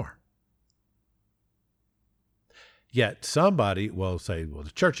more and more. Yet somebody will say, well,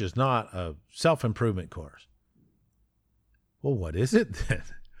 the church is not a self-improvement course. Well, what is it then?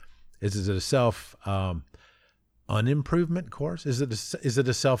 Is it a self-unimprovement course? Is it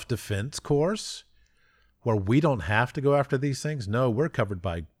a self-defense course where we don't have to go after these things? No, we're covered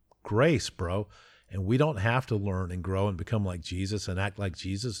by grace, bro. And we don't have to learn and grow and become like Jesus and act like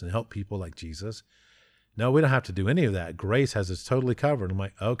Jesus and help people like Jesus. No, we don't have to do any of that. Grace has us totally covered. I'm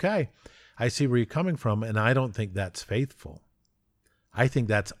like, okay, I see where you're coming from, and I don't think that's faithful. I think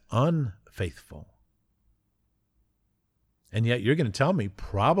that's unfaithful. And yet you're going to tell me,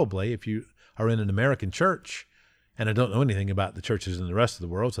 probably, if you are in an American church, and I don't know anything about the churches in the rest of the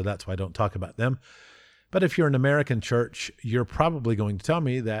world, so that's why I don't talk about them. But if you're an American church, you're probably going to tell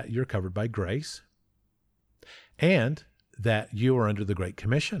me that you're covered by grace and that you are under the Great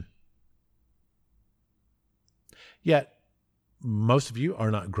Commission. Yet, most of you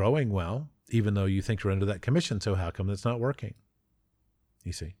are not growing well, even though you think you're under that commission. So how come that's not working?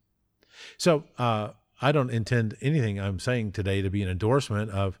 You see? So I don't intend anything I'm saying today to be an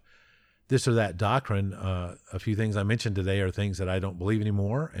endorsement of this or that doctrine. A few things I mentioned today are things that I don't believe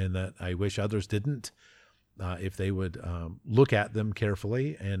anymore and that I wish others didn't, if they would look at them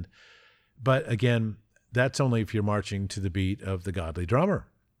carefully. But again, that's only if you're marching to the beat of the godly drummer.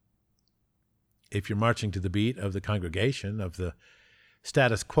 If you're marching to the beat of the congregation, of the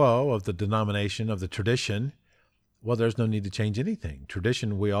status quo, of the denomination, of the tradition, well, there's no need to change anything.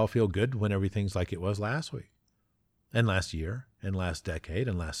 Tradition, we all feel good when everything's like it was last week and last year and last decade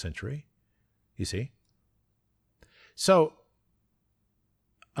and last century, you see? So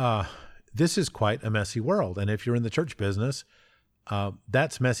this is quite a messy world. And if you're in the church business,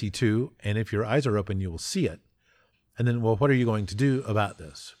 that's messy too. And if your eyes are open, you will see it. And then, well, what are you going to do about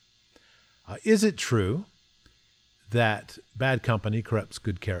this? Is it true that bad company corrupts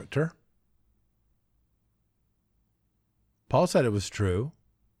good character? Paul said it was true.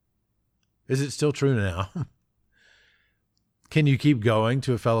 Is it still true now? Can you keep going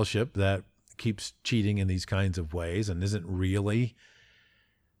to a fellowship that keeps cheating in these kinds of ways and isn't really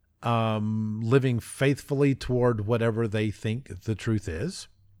living faithfully toward whatever they think the truth is?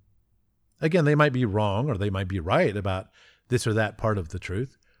 Again, they might be wrong or they might be right about this or that part of the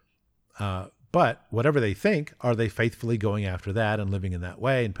truth. But whatever they think, are they faithfully going after that and living in that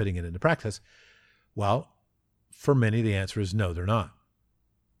way and putting it into practice? Well, for many, the answer is no, they're not.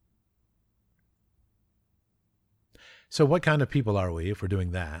 So what kind of people are we if we're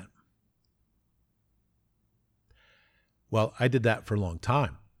doing that? Well, I did that for a long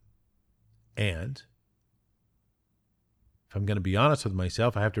time. And if I'm going to be honest with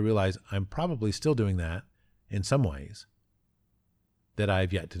myself, I have to realize I'm probably still doing that in some ways that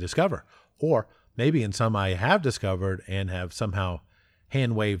I've yet to discover. Or maybe in some I have discovered and have somehow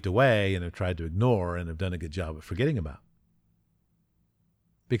hand waved away and have tried to ignore and have done a good job of forgetting about.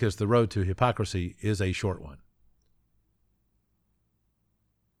 Because the road to hypocrisy is a short one.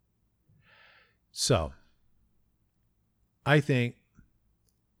 So, I think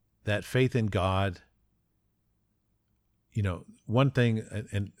that faith in God, one thing, and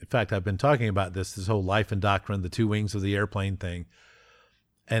in fact, I've been talking about this whole life and doctrine, the two wings of the airplane thing.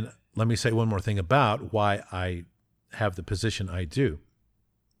 And let me say one more thing about why I have the position I do.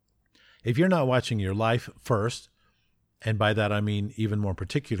 If you're not watching your life first, and by that I mean even more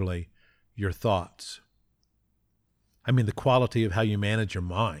particularly your thoughts, I mean the quality of how you manage your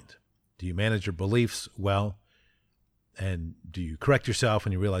mind. Do you manage your beliefs well? And do you correct yourself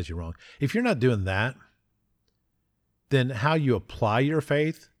when you realize you're wrong? If you're not doing that, then how you apply your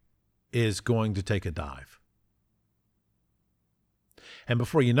faith is going to take a dive. And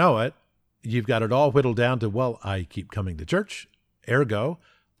before you know it, you've got it all whittled down to, well, I keep coming to church, ergo,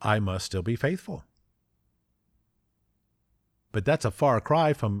 I must still be faithful. But that's a far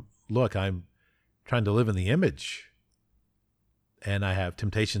cry from, look, I'm trying to live in the image. And I have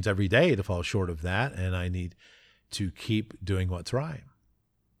temptations every day to fall short of that, and I need to keep doing what's right.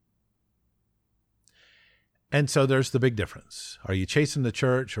 And so there's the big difference. Are you chasing the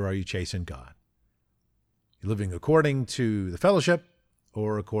church or are you chasing God? You living according to the fellowship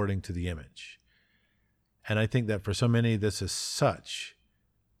or according to the image? And I think that for so many, this is such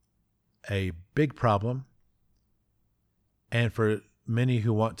a big problem. And for many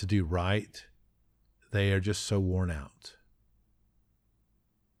who want to do right, they are just so worn out.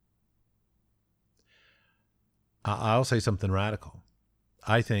 I'll say something radical.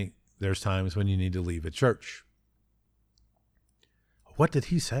 I think there's times when you need to leave a church. What did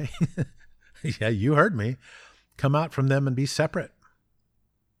he say? Yeah, you heard me. Come out from them and be separate.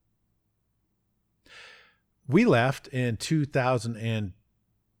 We left in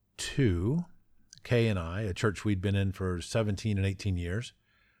 2002, Kay and I, a church we'd been in for 17 and 18 years.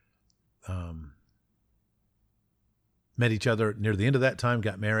 Met each other near the end of that time,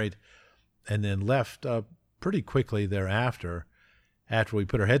 got married, and then left pretty quickly thereafter after we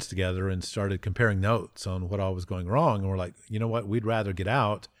put our heads together and started comparing notes on what all was going wrong. And we're like, you know what? We'd rather get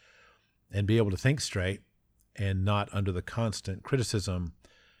out and be able to think straight and not under the constant criticism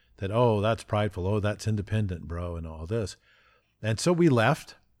that, oh, that's prideful. Oh, that's independent, bro, and all this. And so we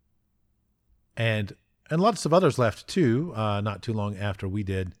left, and lots of others left too, not too long after we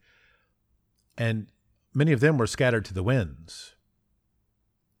did. And many of them were scattered to the winds.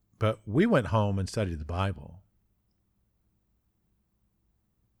 But we went home and studied the Bible.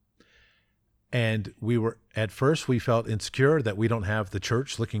 And at first we felt insecure that we don't have the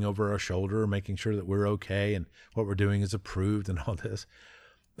church looking over our shoulder, making sure that we're okay and what we're doing is approved and all this.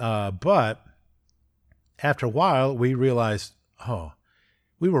 But after a while, we realized,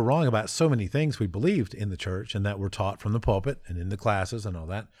 we were wrong about so many things we believed in the church and that were taught from the pulpit and in the classes and all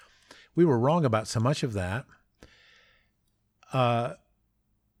that. We were wrong about so much of that.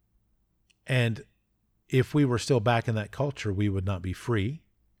 And if we were still back in that culture, we would not be free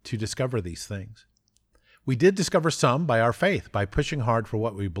to discover these things. We did discover some by our faith, by pushing hard for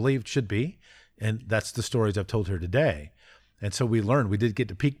what we believed should be. And that's the stories I've told here today. And so we learned, we did get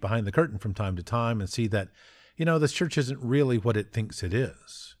to peek behind the curtain from time to time and see that, this church isn't really what it thinks it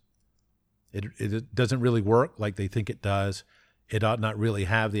is. It doesn't really work like they think it does. It ought not really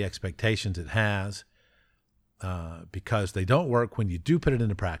have the expectations it has because they don't work when you do put it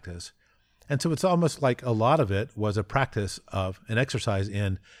into practice. And so it's almost like a lot of it was a practice of an exercise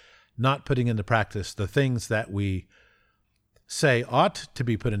in not putting into practice the things that we say ought to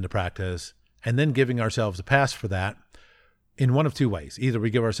be put into practice and then giving ourselves a pass for that in one of two ways. Either we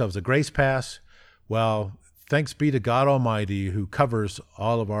give ourselves a grace pass. Well, thanks be to God Almighty who covers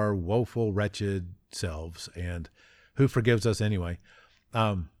all of our woeful, wretched selves and who forgives us anyway.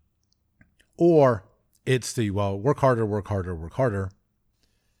 Or it's work harder,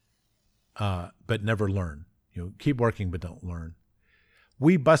 but never learn. Keep working, but don't learn.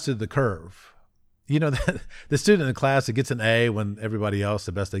 We busted the curve. The student in the class that gets an A when everybody else,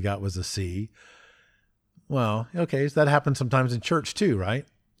 the best they got was a C. Well, okay, so that happens sometimes in church too, right?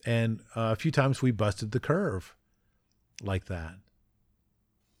 And a few times we busted the curve like that.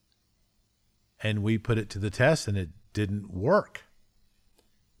 And we put it to the test and it didn't work.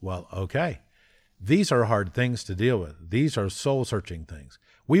 Well, okay. These are hard things to deal with. These are soul-searching things.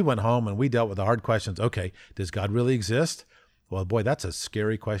 We went home and we dealt with the hard questions. Okay, does God really exist? Well, boy, that's a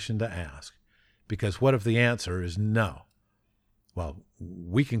scary question to ask. Because what if the answer is no? Well,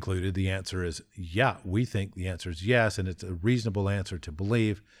 we concluded the answer is yeah. We think the answer is yes, and it's a reasonable answer to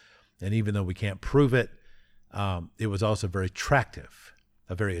believe. And even though we can't prove it, it was also a very attractive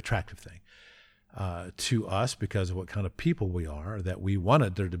thing to us because of what kind of people we are, that we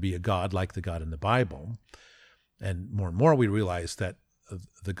wanted there to be a God like the God in the Bible. And more we realized that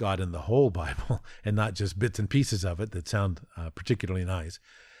the God in the whole Bible and not just bits and pieces of it that sound particularly nice.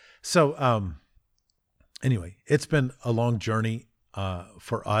 So anyway, it's been a long journey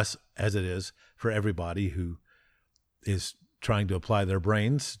for us as it is for everybody who is trying to apply their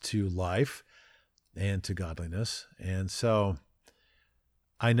brains to life and to godliness. And so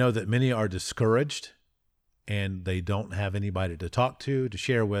I know that many are discouraged and they don't have anybody to talk to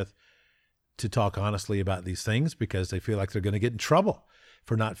share with, to talk honestly about these things because they feel like they're going to get in trouble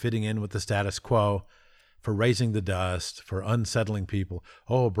for not fitting in with the status quo, for raising the dust, for unsettling people.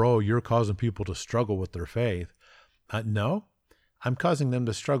 Oh, bro, you're causing people to struggle with their faith. No, I'm causing them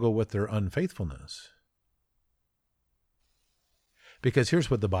to struggle with their unfaithfulness. Because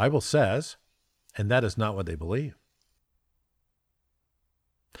here's what the Bible says, and that is not what they believe.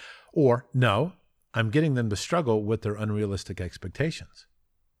 Or, no, I'm getting them to struggle with their unrealistic expectations.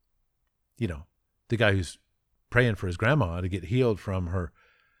 The guy who's praying for his grandma to get healed from her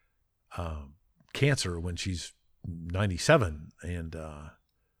cancer when she's 97. And,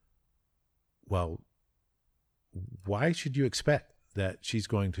 why should you expect that she's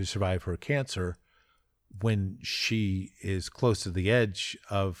going to survive her cancer when she is close to the edge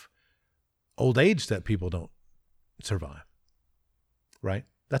of old age that people don't survive, right?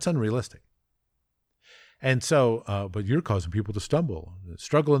 That's unrealistic. And so, but you're causing people to stumble,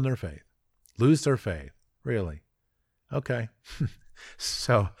 struggle in their faith, lose their faith. Really? Okay.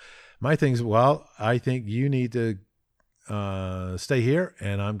 So my thing is, well, I think you need to stay here,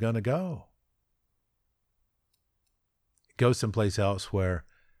 and I'm going to go someplace else where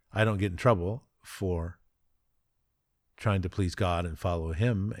I don't get in trouble for trying to please God and follow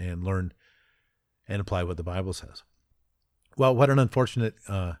him and learn and apply what the Bible says. Well, what an unfortunate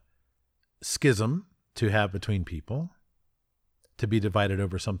schism to have between people, to be divided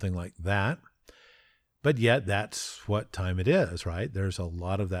over something like that. But yet that's what time it is, right? There's a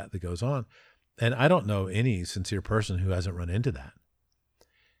lot of that goes on. And I don't know any sincere person who hasn't run into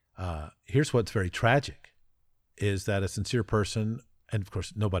that. Here's what's very tragic, is that a sincere person, and of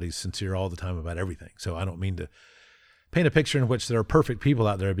course, nobody's sincere all the time about everything. So I don't mean to paint a picture in which there are perfect people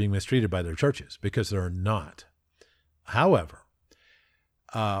out there being mistreated by their churches, because there are not. However,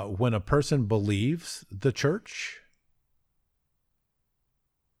 when a person believes the church,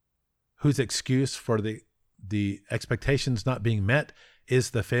 whose excuse for the expectations not being met is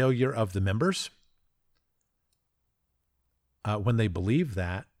the failure of the members, when they believe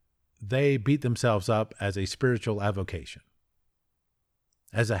that, they beat themselves up as a spiritual avocation,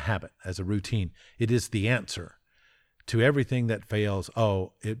 as a habit, as a routine. It is the answer to everything that fails.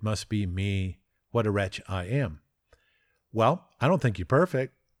 Oh, it must be me. What a wretch I am. Well, I don't think you're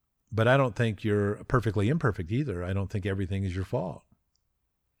perfect, but I don't think you're perfectly imperfect either. I don't think everything is your fault.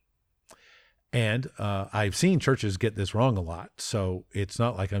 And I've seen churches get this wrong a lot, so it's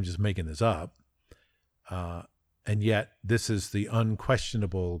not like I'm just making this up. And yet, this is the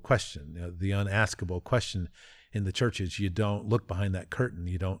unquestionable question, the unaskable question in the churches. You don't look behind that curtain.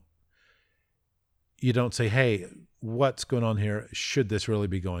 You don't say, hey, what's going on here? Should this really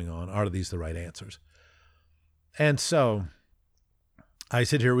be going on? Are these the right answers? And so I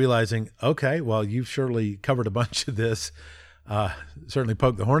sit here realizing, okay, well, you've surely covered a bunch of this, certainly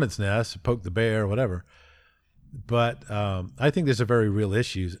poked the hornet's nest, poked the bear, whatever. But I think there's a very real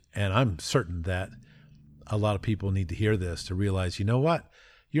issue, and I'm certain that a lot of people need to hear this to realize, you know what?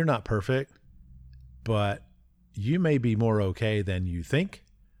 You're not perfect, but you may be more okay than you think.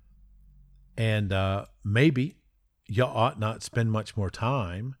 And maybe you ought not spend much more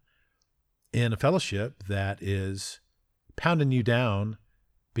time in a fellowship that is pounding you down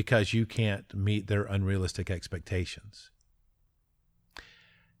because you can't meet their unrealistic expectations.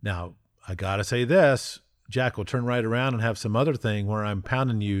 Now, I got to say this, Jack will turn right around and have some other thing where I'm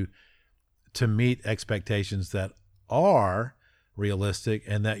pounding you to meet expectations that are realistic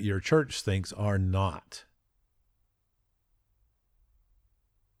and that your church thinks are not.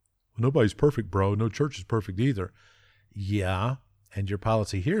 Well, nobody's perfect, bro. No church is perfect either. Yeah, and your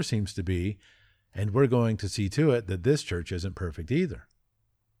policy here seems to be, and we're going to see to it that this church isn't perfect either.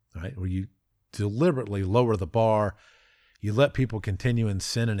 Right? Where you deliberately lower the bar, you let people continue in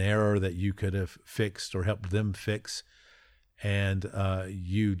sin and error that you could have fixed or helped them fix, and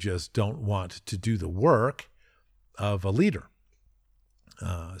you just don't want to do the work of a leader.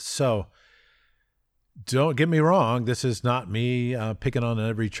 So don't get me wrong. This is not me picking on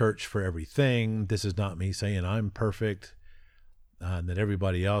every church for everything. This is not me saying I'm perfect and that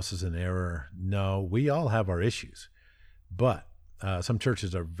everybody else is in error. No, we all have our issues. But some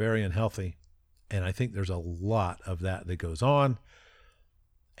churches are very unhealthy, and I think there's a lot of that goes on.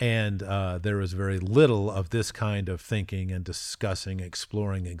 And there is very little of this kind of thinking and discussing,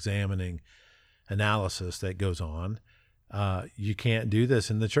 exploring, examining, analysis that goes on. You can't do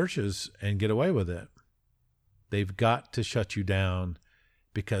this in the churches and get away with it. They've got to shut you down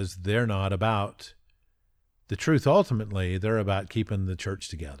because they're not about the truth. Ultimately, they're about keeping the church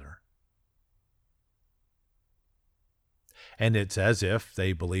together. And it's as if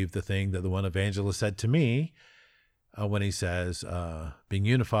they believe the thing that the one evangelist said to me when he says being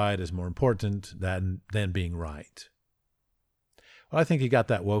unified is more important than being right. Well, I think he got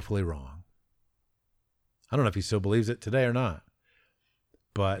that woefully wrong. I don't know if he still believes it today or not,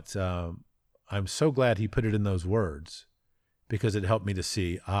 but I'm so glad he put it in those words because it helped me to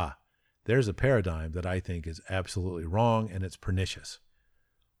see, there's a paradigm that I think is absolutely wrong and it's pernicious.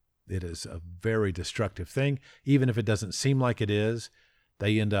 It is a very destructive thing. Even if it doesn't seem like it is,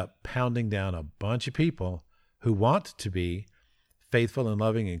 they end up pounding down a bunch of people who want to be faithful and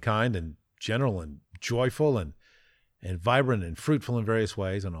loving and kind and general and joyful and vibrant and fruitful in various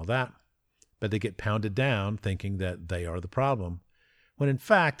ways and all that. But they get pounded down thinking that they are the problem, when in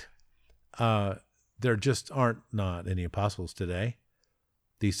fact, there just aren't not any apostles today.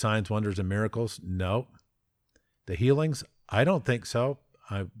 These signs, wonders, and miracles, no. The healings, I don't think so.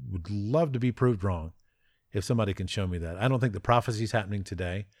 I would love to be proved wrong if somebody can show me that. I don't think the prophecy is happening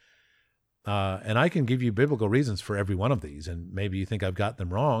today. And I can give you biblical reasons for every one of these, and maybe you think I've got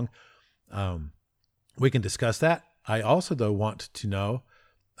them wrong. We can discuss that. I also, though, want to know,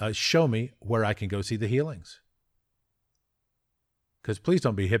 show me where I can go see the healings. Because please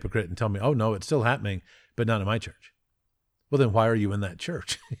don't be a hypocrite and tell me, oh, no, it's still happening, but not in my church. Well, then why are you in that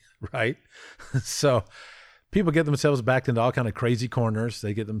church, right? So people get themselves backed into all kind of crazy corners.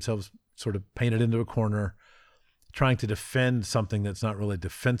 They get themselves sort of painted into a corner, trying to defend something that's not really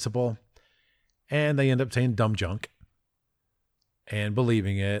defensible. And they end up saying dumb junk and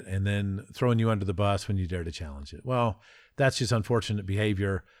believing it, and then throwing you under the bus when you dare to challenge it. Well, that's just unfortunate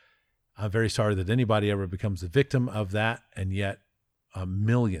behavior. I'm very sorry that anybody ever becomes the victim of that, and yet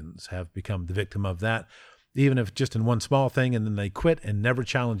millions have become the victim of that, even if just in one small thing, and then they quit and never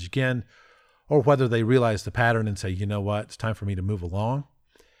challenge again, or whether they realize the pattern and say, you know what, it's time for me to move along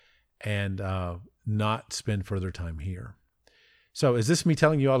and not spend further time here. So is this me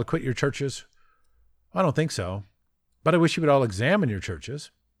telling you all to quit your churches? I don't think so, but I wish you would all examine your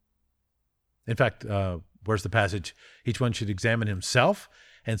churches. In fact, where's the passage? Each one should examine himself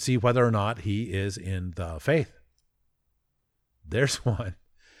and see whether or not he is in the faith. There's one,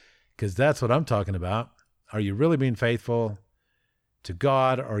 because that's what I'm talking about. Are you really being faithful to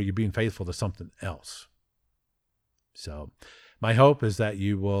God, or are you being faithful to something else? So my hope is that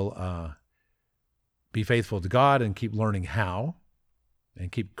you will be faithful to God and keep learning how,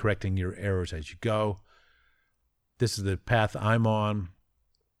 and keep correcting your errors as you go. This is the path I'm on,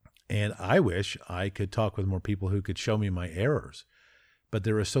 and I wish I could talk with more people who could show me my errors. But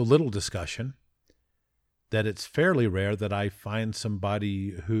there is so little discussion that it's fairly rare that I find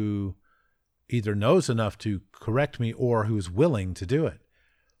somebody who either knows enough to correct me or who's willing to do it,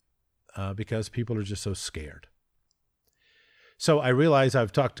 because people are just so scared. So I realize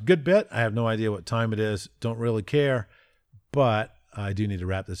I've talked a good bit. I have no idea what time it is. Don't really care, but I do need to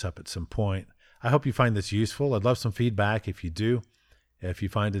wrap this up at some point. I hope you find this useful. I'd love some feedback if you do. If you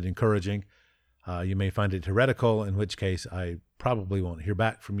find it encouraging, you may find it heretical, in which case I probably won't hear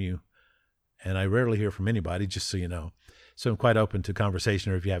back from you. And I rarely hear from anybody, just so you know. So I'm quite open to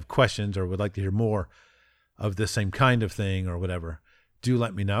conversation, or if you have questions or would like to hear more of this same kind of thing or whatever, do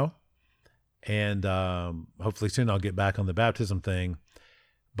let me know. And hopefully soon I'll get back on the baptism thing.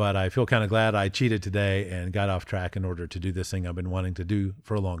 But I feel kind of glad I cheated today and got off track in order to do this thing I've been wanting to do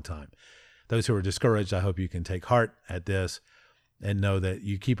for a long time. Those who are discouraged, I hope you can take heart at this and know that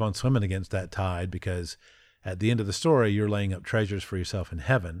you keep on swimming against that tide, because at the end of the story, you're laying up treasures for yourself in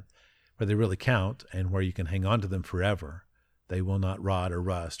heaven where they really count and where you can hang on to them forever. They will not rot or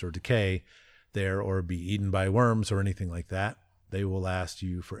rust or decay there or be eaten by worms or anything like that. They will last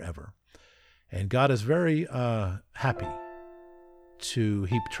you forever. And God is very happy to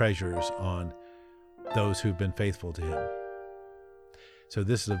heap treasures on those who've been faithful to him. So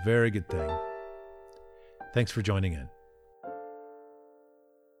this is a very good thing. Thanks for joining in.